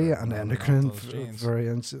 exactly, Right, and well, endocrine not those genes.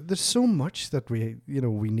 variants. There's so much that we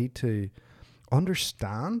need to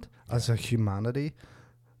understand as a humanity,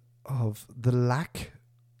 of the lack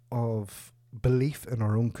of belief in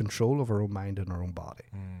our own control of our own mind and our own body.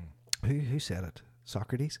 Mm. Who said it?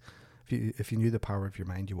 Socrates. If you knew the power of your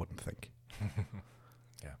mind, you wouldn't think.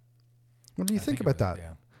 Yeah. What do you I think it about was-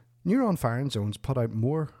 that? Yeah. Neuron firing zones put out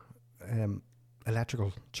more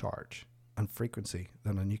electrical charge and frequency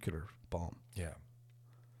than a nuclear bomb. Yeah.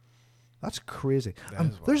 That's crazy. That And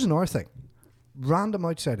is wild. there's another thing. Random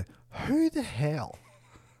outsider. Who the hell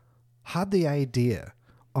had the idea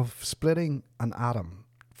of splitting an atom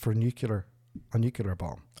for a nuclear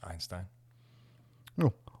bomb? Einstein.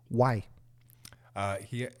 No. Why?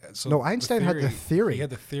 So No, Einstein had the theory, He had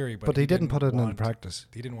the theory, but he didn't put it in want- practice.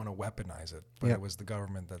 He didn't want to weaponize it, but Yeah. it was the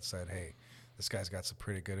government that said, "Hey, this guy's got some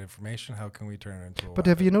pretty good information. How can we turn it into a But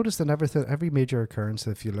have you noticed that every major occurrence,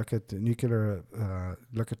 if you look at the nuclear,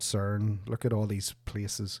 look at CERN, look at all these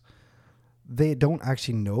places, they don't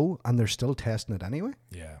actually know, and they're still testing it anyway?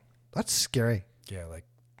 Yeah, That's scary. yeah. Like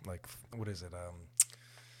what is it?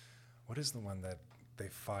 What is the one that they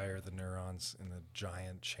fire the neurons in the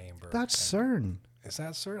giant chamber? That's and- CERN. Is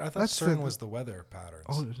that CERN? I thought That's CERN the- was the weather patterns.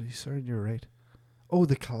 Oh, CERN, you're right. Oh,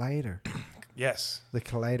 the collider. yes, The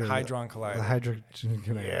collider. Hadron Collider. The hydrogen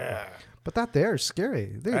collider. Yeah, But that there is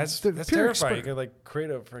scary. that's they're that's pure terrifying. You exper- could like create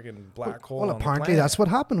a freaking black hole. Well, on the apparently that's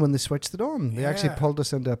planet. what happened when they switched it on. They actually Yeah. pulled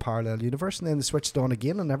us into a parallel universe, and then they switched it on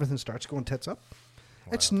again, and everything starts going tits up.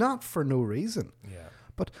 It's not for no reason. Yeah,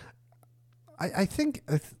 But I think,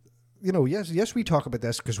 yes, we talk about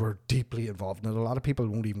this because we're deeply involved in it. A lot of people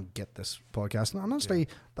won't even get this podcast. And honestly,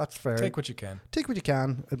 that's fair. take what you can. Take what you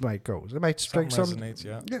can. It might go. It might strike Something some. resonates.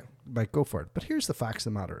 Yeah. Yeah, might go for it. But here's the facts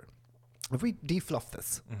of the matter. If we defluff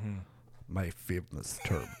this, Mm-hmm. my famous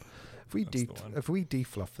term, That's the one. if we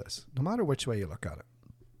defluff this, no matter which way you look at it,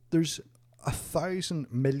 there's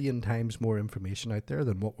 1,000 million times more information out there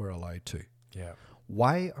than what we're allowed to. Yeah.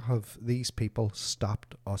 Why have these people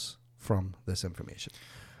stopped us from this information?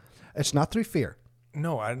 It's not through fear.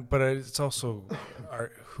 No, but it's also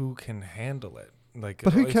who can handle it. Like,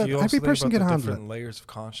 But who if can- you also every think person about can the handle different layers of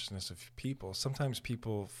consciousness of people. Sometimes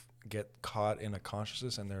people get caught in a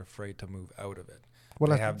consciousness and they're afraid to move out of it. Well,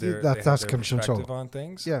 They that- have their, that- they that's have their control. perspective on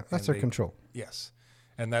things. Yeah, that's and their they- control. Yes,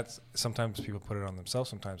 and that's sometimes people put it on themselves.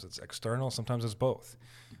 Sometimes it's external. Sometimes it's both.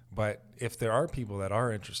 But if there are people that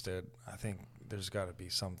are interested, I think there's got to be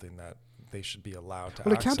something that they should be allowed to.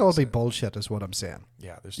 Well, it can't all access be it. bullshit, is what I'm saying.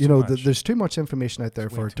 Yeah, there's You too know, much. there's too much information out there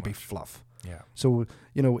Way for it too to be much. fluff. Yeah. So,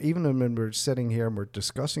 even when we're sitting here and we're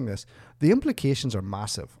discussing this, the implications are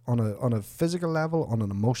massive on a physical level, on an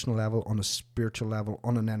emotional level, on a spiritual level,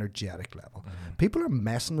 on an energetic level. Mhm. People are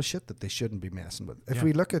messing with shit that they shouldn't be messing with. If Yeah.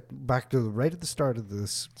 we look back to right at the start of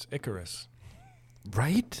this, It's Icarus.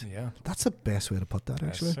 right? Yeah. That's the best way to put that,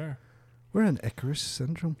 actually. Yes, sir. We're in Icarus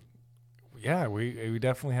syndrome. Yeah, we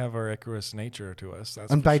definitely have our Icarus nature to us.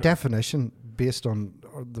 That's And for by sure. definition, based on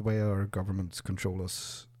the way our governments control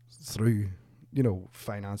us through,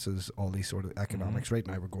 finances, all these sort of economics. Mm-hmm. Right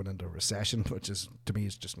now, we're going into a recession, which is, to me,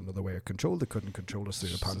 is just another way of control. They couldn't control us through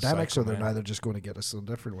the It's just a pandemic, so cycle, they're man. now they're just going to get us in a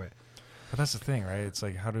different way. But that's the thing, right? It's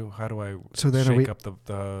like how do I So then are shake we- up the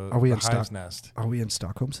are we the in hive's nest? Are we in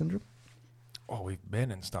Stockholm syndrome? Oh, we've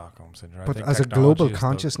been in Stockholm syndrome. I But think as a technology global is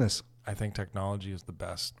consciousness, I think technology is the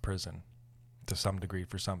best prison to some degree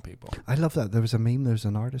for some people, I love that. There was a meme. There's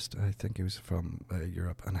an artist, I think he was from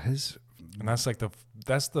Europe, and his and that's like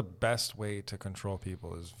that's the best way to control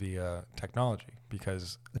people is via technology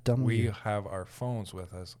because we have our phones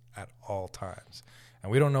with us at all times,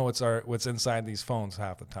 and we don't know what's inside these phones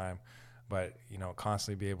half the time. but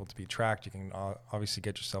constantly be able to be tracked. You can obviously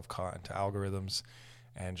get yourself caught into algorithms,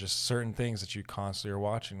 and just certain things that you constantly are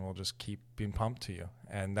watching will just keep being pumped to you.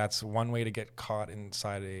 And that's one way to get caught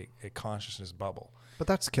inside a consciousness bubble. But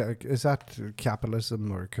is that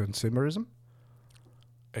capitalism or consumerism?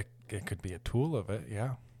 It could be a tool of it,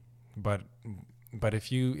 yeah. But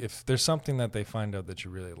if there's something that they find out that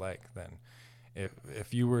you really like, then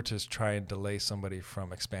if you were to try and delay somebody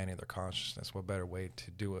from expanding their consciousness, what better way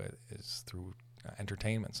to do it is through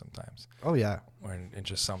entertainment sometimes. Oh yeah, or in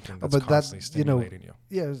just something that's constantly stimulating you.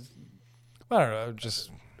 Yeah, I don't know, just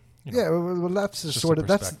well, that's just sort of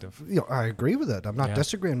that's. perspective. I agree with it. I'm not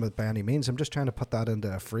disagreeing with by any means. I'm just trying to put that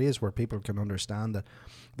into a phrase where people can understand that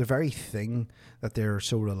the very thing that they're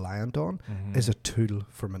so reliant on is a tool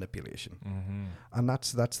for manipulation, and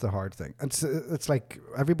that's the hard thing. And it's like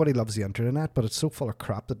everybody loves the internet, but it's so full of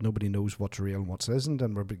crap that nobody knows what's real and what isn't.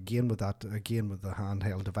 And we're again with the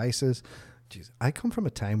handheld devices. Jeez, I come from a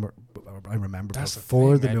time where I remember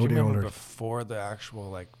before the before the actual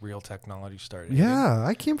like real technology started. Yeah,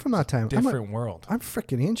 I came from that time. Different world. I'm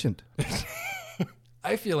freaking ancient.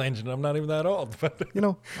 I feel ancient. I'm not even that old, but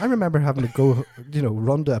I remember having to go,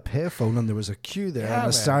 run to a payphone, and there was a queue there on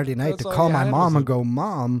a Saturday night to call my mom and go,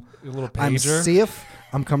 "Mom, I'm safe.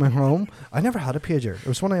 I'm coming home." I never had a pager. It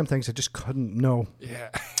was one of them things I just couldn't know. Yeah.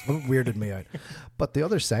 It weirded me out. But the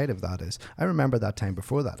other side of that is, I remember that time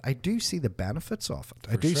before that. I do see the benefits of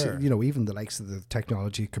it. I do see, even the likes of the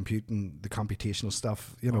technology, computing, the computational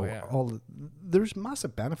stuff, there's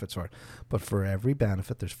massive benefits for it. But for every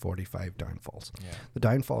benefit, there's 45 downfalls. Yeah. The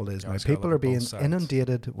downfall is now people are being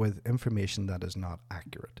inundated with information that is not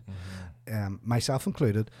accurate. Myself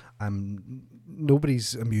included,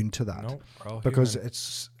 nobody's immune to that. Nope, because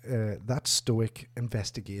it's that stoic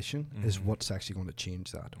investigation is what's actually going to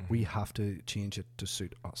change that. We have to change it to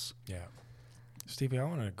suit us. Yeah, Stevie, I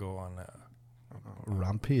want to go on a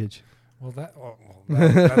rampage. Well,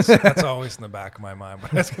 that's always in the back of my mind.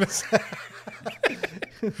 But I was going to say,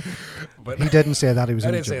 but he didn't say that. He was.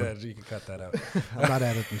 I didn't say that. You can cut that out. I'm not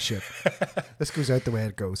editing shit. This goes out the way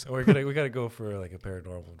it goes. We gotta go for like a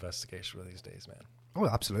paranormal investigation one of these days, man. Oh,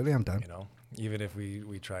 absolutely, I'm down. Even if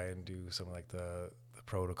we try and do something like the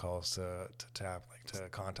protocols to tap, like to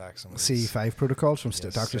contact some CE5 protocols from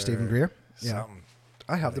Dr. Stephen Greer. Yeah,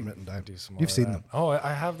 I have them written down. You've seen them? Oh,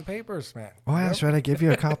 I have the papers, man. Oh, yeah, that's right. I gave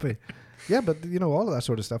you a copy. Yeah, but all of that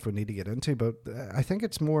sort of stuff we need to get into. But I think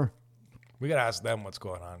it's more. We gotta ask them what's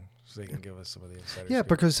going on so they can give us some of the insider. Yeah,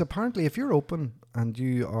 because apparently, if you're open and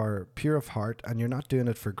you are pure of heart and you're not doing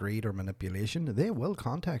it for greed or manipulation, they will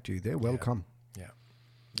contact you. They will come.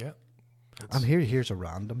 Yeah. And here's a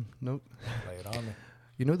random note. Lay it on me.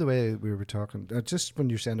 You know the way we were talking, just when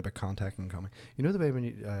you're saying about contacting and coming, the way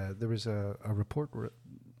when there was a report,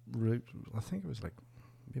 I think it was like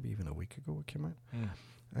maybe even a week ago it came out,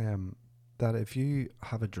 that if you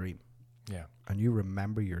have a dream and you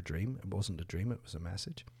remember your dream, it wasn't a dream, it was a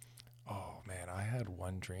message. Oh, man, I had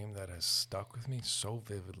one dream that has stuck with me so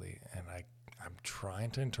vividly, and I'm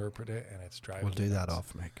trying to interpret it, and it's driving me We'll do nuts. that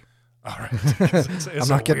off, Mick. All right. It's I'm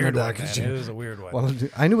not getting into that. It is a weird one. Well,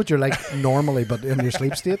 I know what you're like normally, but in your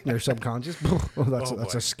sleep state and your subconscious,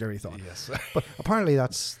 that's a scary thought. Yes. But apparently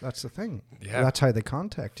that's the thing. Yeah. That's how they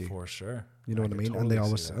contact you. For sure. You know what I mean? Totally and they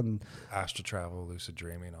always astral travel, lucid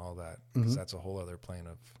dreaming, all that. Because that's a whole other plane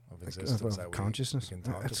of existence that consciousness. We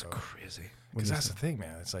can talk it's about. crazy. Because that's the thing,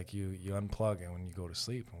 man. It's like you unplug, and when you go to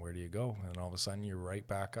sleep, and where do you go? And all of a sudden, you're right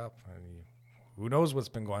back up, and who knows what's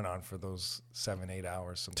been going on for those 7-8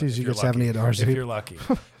 hours? Jeez, you get 7-8 hours. If you're lucky,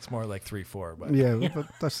 it's more like 3-4. But yeah, but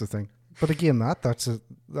that's the thing. But again, that's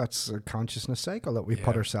a consciousness cycle that we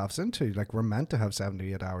put ourselves into. Like, we're meant to have 7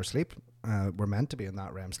 to 8 hours sleep. We're meant to be in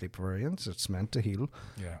that REM sleep variance. It's meant to heal.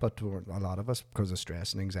 Yeah. But a lot of us, because of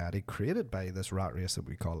stress and anxiety created by this rat race that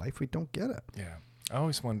we call life, we don't get it. Yeah. I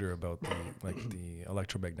always wonder about the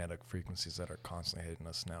electromagnetic frequencies that are constantly hitting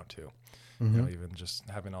us now too. Even just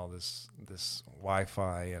having all this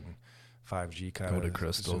Wi-Fi and 5G kind of. Go to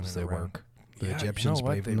crystals, they work. The Yeah, Egyptians you know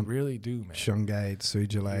what? believe They in them. really do, man. Shungite,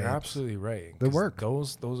 Sujilite. You're absolutely right. They work.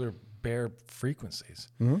 Those are bare frequencies,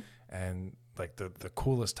 and like the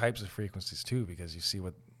coolest types of frequencies too, because you see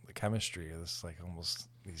what the chemistry is like, almost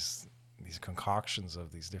these concoctions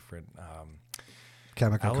of these different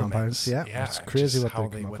chemical elements. compounds. Yeah, it's crazy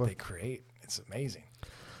what they create. It's amazing.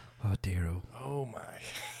 Oh dear. Oh my.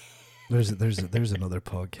 There's another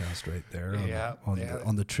podcast right there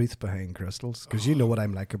on the truth behind crystals, because you know what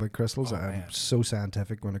I'm like about crystals. I'm so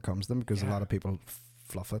scientific when it comes to them, because a lot of people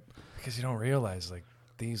fluff it. Because you don't realize, like,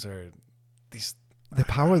 they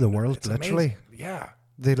power the world, literally. Amazing. Yeah.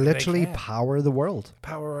 They literally can. power the world.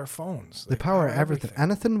 Power our phones. They power everything.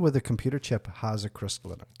 Anything with a computer chip has a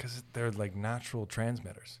crystal in it. Because they're like natural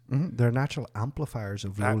transmitters. They're natural amplifiers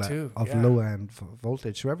of That low too, low end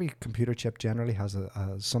voltage. So every computer chip generally has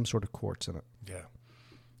some sort of quartz in it. Yeah.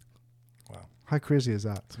 Wow. How crazy is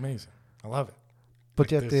that? It's amazing. I love it. But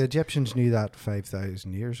Like yet this. the Egyptians knew that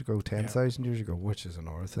 5,000 years ago, 10,000 years ago, which is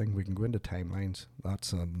another thing. We can go into timelines.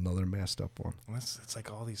 That's another messed up one. It's like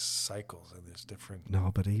all these cycles and there's different. No,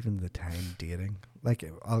 but even the time dating, like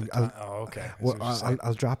okay. Well,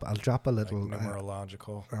 I'll drop a little like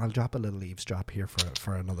numerological. I'll drop a little eavesdrop here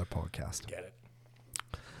for another podcast. Get it.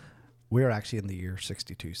 We're actually in the year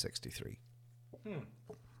 6263.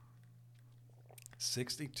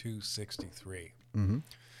 6263. Mm-hmm.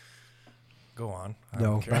 Go on.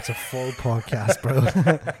 No, that's a full podcast, bro.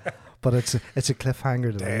 But it's a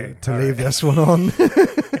cliffhanger to leave this one on.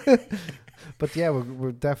 But yeah,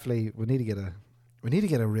 we're definitely we need to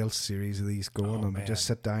get a real series of these going, and we'll just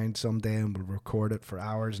sit down someday and we'll record it for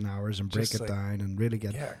hours and hours and break it down and really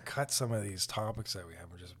get cut some of these topics that we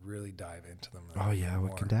have and just really dive into them. Oh yeah, we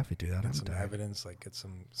can definitely do that. Get some evidence, like get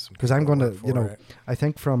some because I'm going to I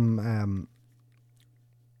think from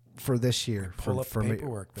for this year, pull up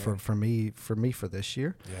paperwork for me for this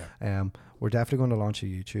year, we're definitely going to launch a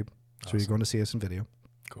YouTube. So you're going to see us in video.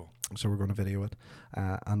 Cool. So we're going to video it.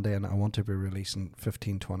 And then I want to be releasing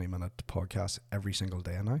 15-20 minute podcasts every single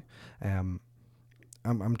day now.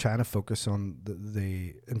 I'm trying to focus on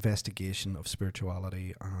the investigation of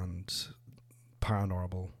spirituality and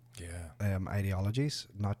paranormal ideologies,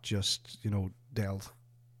 not just, delve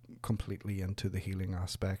completely into the healing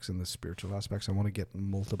aspects and the spiritual aspects. I want to get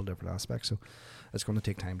multiple different aspects. So it's going to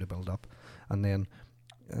take time to build up. And then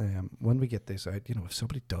when we get this out, if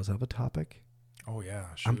somebody does have a topic,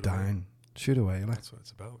 I'm down. Shoot away. Like. That's what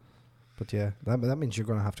it's about. But yeah, that means you're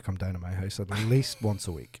going to have to come down to my house at least once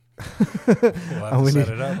a week. We'll set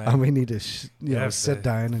it up, man. And we need to sit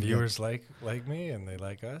down and viewers like me and they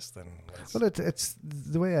like us, then it's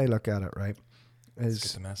the way I look at it, right? Let's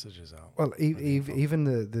get the messages out. Well, even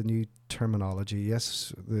the new terminology,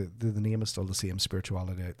 yes, the name is still the same,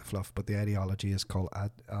 spirituality out the fluff, but the ideology is called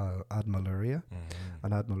Admaluria,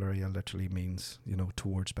 and Admaluria literally means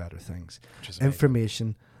towards better things.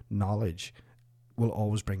 Information, knowledge will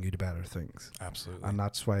always bring you to better things. Absolutely. And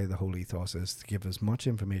that's why the whole ethos is to give as much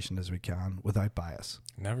information as we can without bias.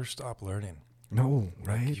 Never stop learning. No,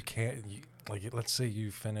 right? Like you can't. Let's say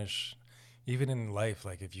you finish. Even in life,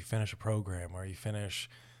 like if you finish a program or you finish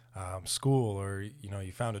school or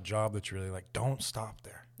you found a job that you really like, don't stop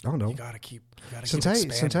there. Oh no, you gotta keep. Since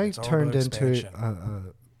I turned into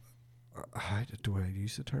how do I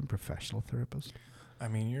use the term professional therapist? I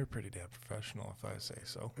mean, you're pretty damn professional, if I say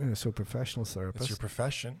so. Yeah, so professional therapist. It's your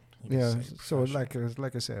profession. So like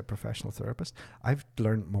I say, a professional therapist. I've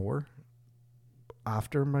learned more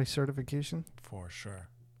after my certification. For sure.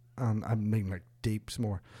 And I mean, like deeps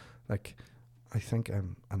more. Like, I think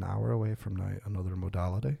I'm an hour away from now another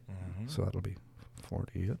modality, so that'll be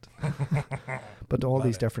 48. But all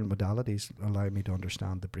these different modalities allow me to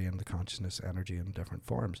understand the brain, the consciousness, energy in different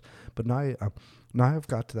forms. But now I've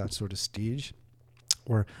got to that sort of stage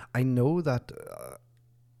where I know that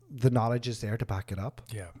the knowledge is there to back it up.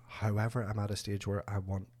 Yeah. However, I'm at a stage where I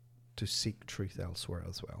want to seek truth elsewhere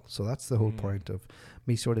as well. So that's the whole point of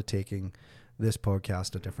me sort of taking this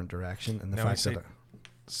podcast a different direction, and the fact that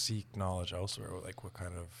seek knowledge elsewhere. Like what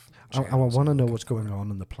kind of? I want to know what's going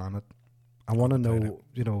on the planet. I want to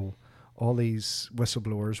know, all these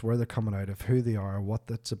whistleblowers, where they're coming out of, who they are, what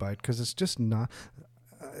that's about. Because it's just not.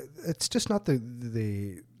 It's just not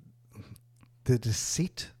the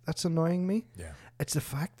deceit that's annoying me. Yeah. It's the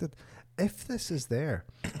fact that if this is there,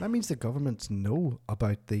 that means the governments know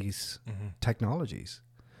about these technologies.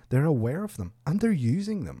 They're aware of them and they're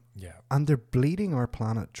using them. Yeah. And they're bleeding our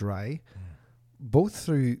planet dry. Both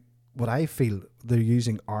through what I feel they're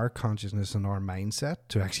using our consciousness and our mindset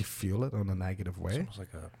to actually fuel it in a negative way. It's almost like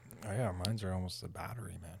our minds are almost a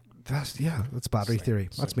battery, man. That's battery theory.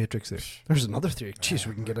 That's matrix theory. There's another theory. Jeez,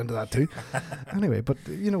 we can get into that too. Anyway, but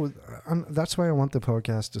and that's why I want the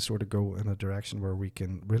podcast to sort of go in a direction where we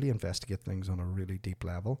can really investigate things on a really deep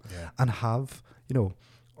level and have,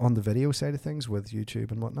 on the video side of things with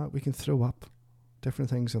YouTube and whatnot, we can throw up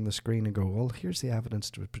different things on the screen and go, well, here's the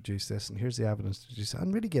evidence to produce this, and here's the evidence to produce that,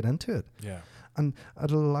 and really get into it. Yeah. And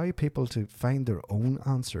it'll allow people to find their own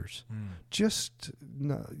answers. Just,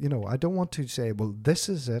 I don't want to say, well, this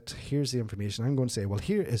is it, here's the information. I'm going to say, well,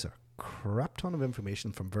 here is a crap ton of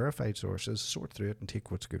information from verified sources, sort through it and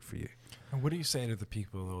take what's good for you. And what do you say to the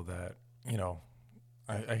people, though, that,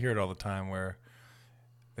 I hear it all the time where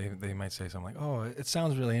they might say something like, "Oh, it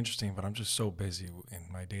sounds really interesting, but I'm just so busy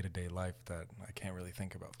in my day-to-day life that I can't really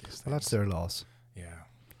think about these things." Well, that's their loss. Yeah.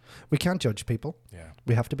 We can't judge people. Yeah.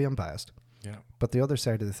 We have to be unbiased. Yeah. But the other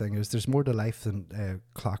side of the thing is there's more to life than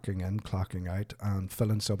clocking in, clocking out, and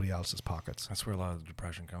filling somebody else's pockets. That's where a lot of the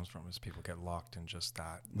depression comes from, is people get locked in just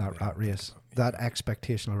that. That rat race, that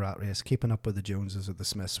expectational rat race, keeping up with the Joneses or the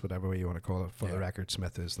Smiths, whatever way you want to call it. For the record,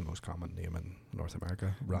 Smith is the most common name in North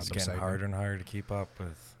America. It's getting harder and harder to keep up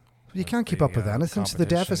with. You can't keep up with anything. So the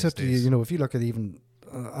deficit, you know, if you look at even,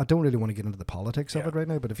 I don't really want to get into the politics of it right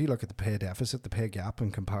now, but if you look at the pay deficit, the pay gap in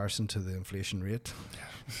comparison to the inflation rate,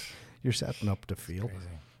 you're setting up to fail.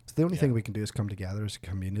 So the only thing we can do is come together as a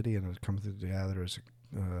community and come together as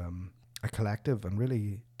a collective and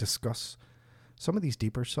really discuss some of these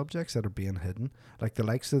deeper subjects that are being hidden, like the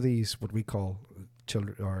likes of these, what we call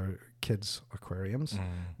children or kids aquariums.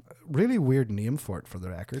 Really weird name for it, for the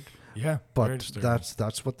record. Yeah, but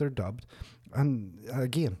that's what they're dubbed. And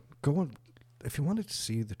again, if you wanted to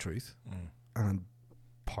see the truth and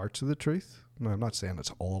parts of the truth. No, I'm not saying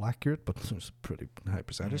it's all accurate, but it's a pretty high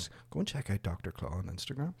percentage. Go and check out Dr. Claw on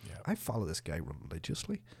Instagram. I follow this guy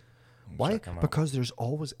religiously. Why? Because there's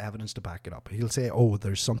always evidence to back it up. He'll say, "Oh,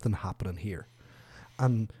 there's something happening here,"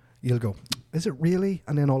 and you'll go, "Is it really?"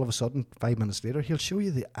 And then all of a sudden, 5 minutes later, he'll show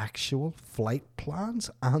you the actual flight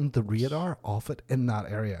plans and the radar of it in that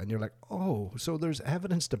area. And you're like, "Oh, so there's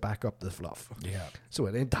evidence to back up the fluff." Yeah. So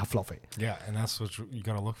it ain't that fluffy. Yeah, and that's what you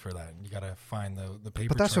got to look for that. You got to find the paper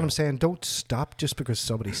But that's trail. what I'm saying. Don't stop just because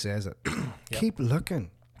somebody says it. Keep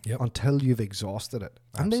looking until you've exhausted it.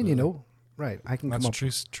 And then you know, right, I can that's come up.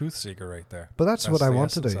 truth seeker right there. But that's what I the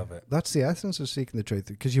want to essence do. of it. That's the essence of seeking the truth,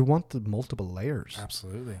 because you want the multiple layers.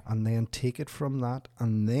 Absolutely. And then take it from that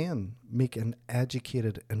and then make an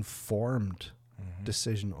educated, informed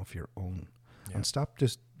decision of your own. And stop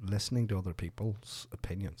just listening to other people's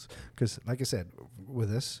opinions. Because, like I said, with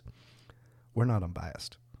this, we're not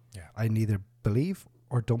unbiased. Yeah. I neither believe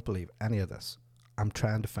or don't believe any of this. I'm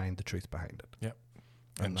trying to find the truth behind it. Yep.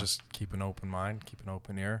 And just keep an open mind, keep an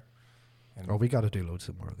open ear. And we got to do loads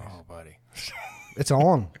of more of these. Oh, buddy. It's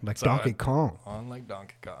on, like Donkey Kong. On like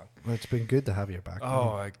Donkey Kong. Well, it's been good to have you back.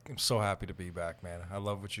 Oh, I'm so happy to be back, man. I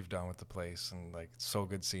love what you've done with the place, and like, it's so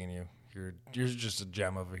good seeing you. You're just a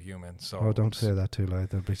gem of a human. So don't say that too loud.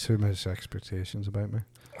 There'll be too much expectations about me.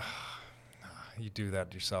 You do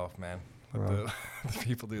that yourself, man. Let the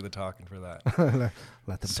people do the talking for that.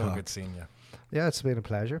 Let them so talk. good seeing you. Yeah, it's been a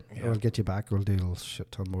pleasure. Yeah. We'll get you back. We'll do a shit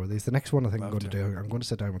ton more of these. The next one I think I'm going to do, I'm going to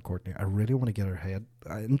sit down with Courtney. I really want to get her head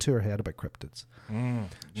into her head about cryptids.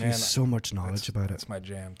 She has so much knowledge about it. That's my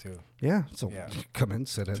jam too. Yeah, so come in,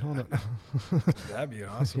 sit in on it. That'd be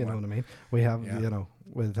awesome. You know what I mean? We have, you know,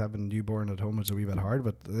 with having newborn at home, it's a wee bit hard,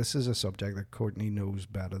 but this is a subject that Courtney knows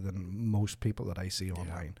better than most people that I see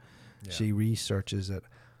online. Yeah. She researches it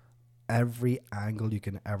every angle you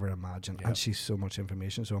can ever imagine, and she's so much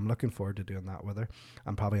information, so I'm looking forward to doing that with her,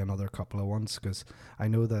 and probably another couple of ones, because I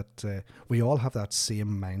know that we all have that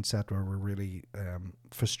same mindset where we're really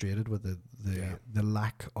frustrated with the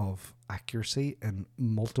lack of accuracy in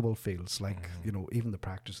multiple fields, like you know, even the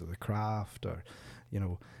practice of the craft, or you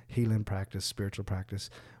know, healing practice, spiritual practice.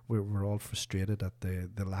 We're all frustrated at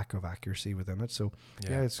the lack of accuracy within it. So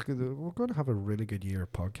it's good. We're going to have a really good year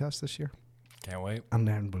of podcast this year. Can't wait. And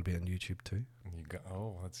then we'll be on YouTube too.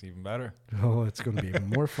 That's even better. Oh, it's going to be even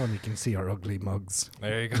more fun. You can see our ugly mugs.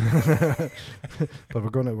 There you go.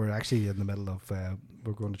 But we're actually in the middle of,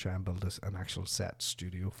 we're going to try and build an actual set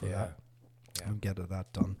studio for that. And get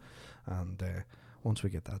that done. And once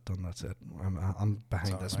we get that done, that's it. I'm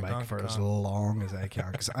behind this mic for as long as I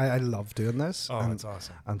can, because I love doing this. It's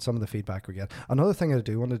awesome. And some of the feedback we get. Another thing I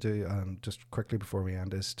do want to do, just quickly before we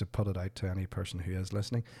end, is to put it out to any person who is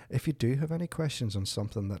listening. If you do have any questions on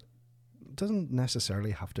something that doesn't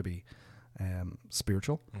necessarily have to be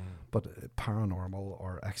spiritual, but paranormal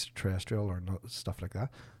or extraterrestrial or stuff like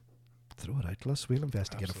that, throw it out to us. We'll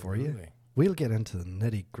investigate it for you. We'll get into the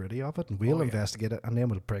nitty gritty of it, and we'll investigate it, and then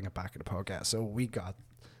we'll bring it back in the podcast. So we got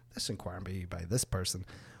this inquiry by this person.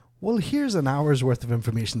 Well, here's an hour's worth of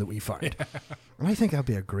information that we found. And I think that'd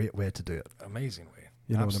be a great way to do it. Amazing way.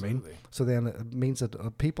 You know what I mean? So then it means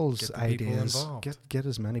that people's ideas, get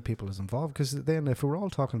as many people as involved, because then if we're all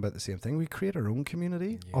talking about the same thing, we create our own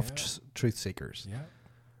community of truth seekers. Yeah.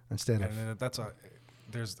 Instead of...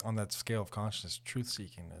 there's on that scale of consciousness, truth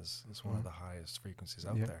seeking is one of the highest frequencies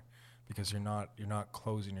out there. Because you're not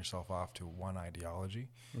closing yourself off to one ideology.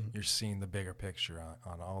 You're seeing the bigger picture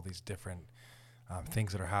on all these different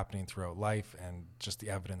things that are happening throughout life, and just the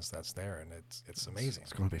evidence that's there, and it's amazing.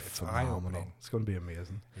 It's going to be phenomenal. eye-opening. It's going to be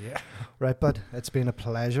amazing. Yeah. Right, bud. It's been a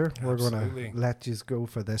pleasure. We're going Absolutely. to let you go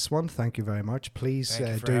for this one. Thank you very much. Please Thank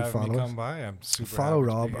you for do having follow me us. come by. I'm super Follow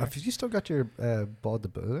happy to Rob. be here. Have you still got your Bod the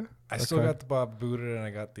Buddha? I still got the Bob Buddha, and I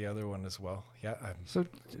got the other one as well. Yeah. So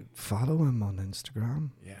follow him on Instagram.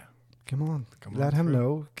 Yeah. Come on, Come let on him through.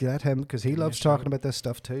 know. Let him, because he Give me a loves talking shout. about this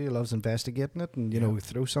stuff too. He loves investigating it, and Yeah.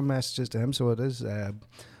 throw some messages to him. So it is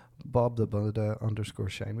Bob the Buddha _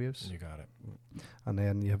 Shinewaves, You got it. and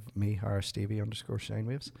then you have me, Stevie _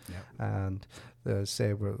 Shinewaves, Yeah. and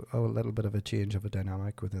say we're a little bit of a change of a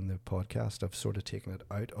dynamic within the podcast of sort of taking it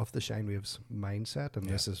out of the Shinewaves mindset, and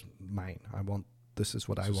Yeah. this is mine. This is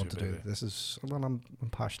what This I is want to your do. baby. This is I'm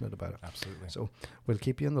passionate about it. Absolutely. So we'll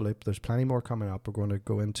keep you in the loop. There's plenty more coming up. We're going to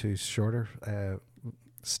go into shorter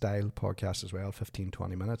style podcasts as well,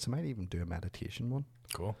 15-20 minutes. I might even do a meditation one.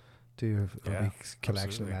 Cool. Do a Yeah, wee collection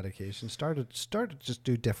absolutely. of meditation. Started just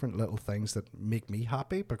do different little things that make me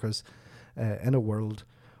happy, because in a world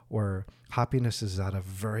where happiness is at a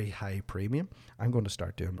very high premium, I'm going to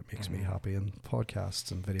start doing what makes me happy, and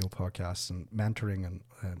podcasts and video podcasts and mentoring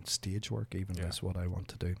and stage work even Yeah. is what I want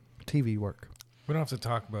to do. TV work. We don't have to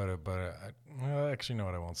talk about it, but actually, no,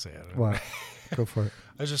 I won't say it. What? Go for it.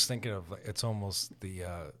 I was just thinking of it's almost the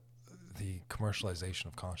commercialization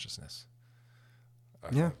of consciousness.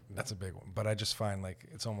 Yeah. That's a big one. But I just find like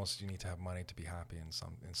it's almost you need to have money to be happy in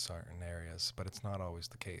certain areas, but it's not always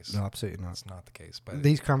the case. No, absolutely not. It's not the case. But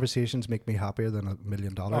These conversations make me happier than $1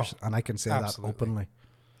 million, and I can say absolutely. that openly.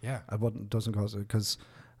 yeah, It doesn't cause it, because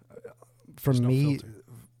for There's no me, filter.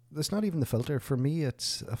 it's not even the filter. For me,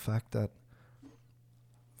 it's a fact that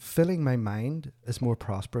filling my mind is more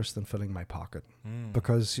prosperous than filling my pocket,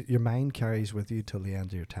 because your mind carries with you till the end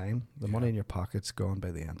of your time. The money Yeah. in your pocket's gone by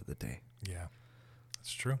the end of the day. yeah,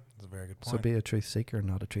 that's true. That's a very good point. So be a truth seeker,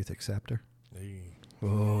 not a truth acceptor. Hey,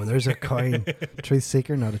 Oh, there's a coin. Truth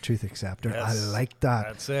seeker, not a truth acceptor. Yes. I like that.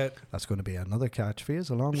 that's it. That's going to be another catchphrase,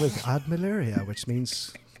 along with admilaria, which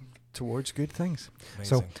means towards good things.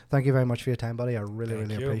 So Amazing. thank you very much for your time, buddy. I really, Thank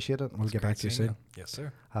really you. appreciate it. We'll It's get great back to you seeing soon. Yes,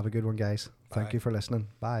 sir. Have a good one, guys. Thank Bye. you for listening.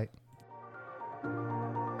 Bye.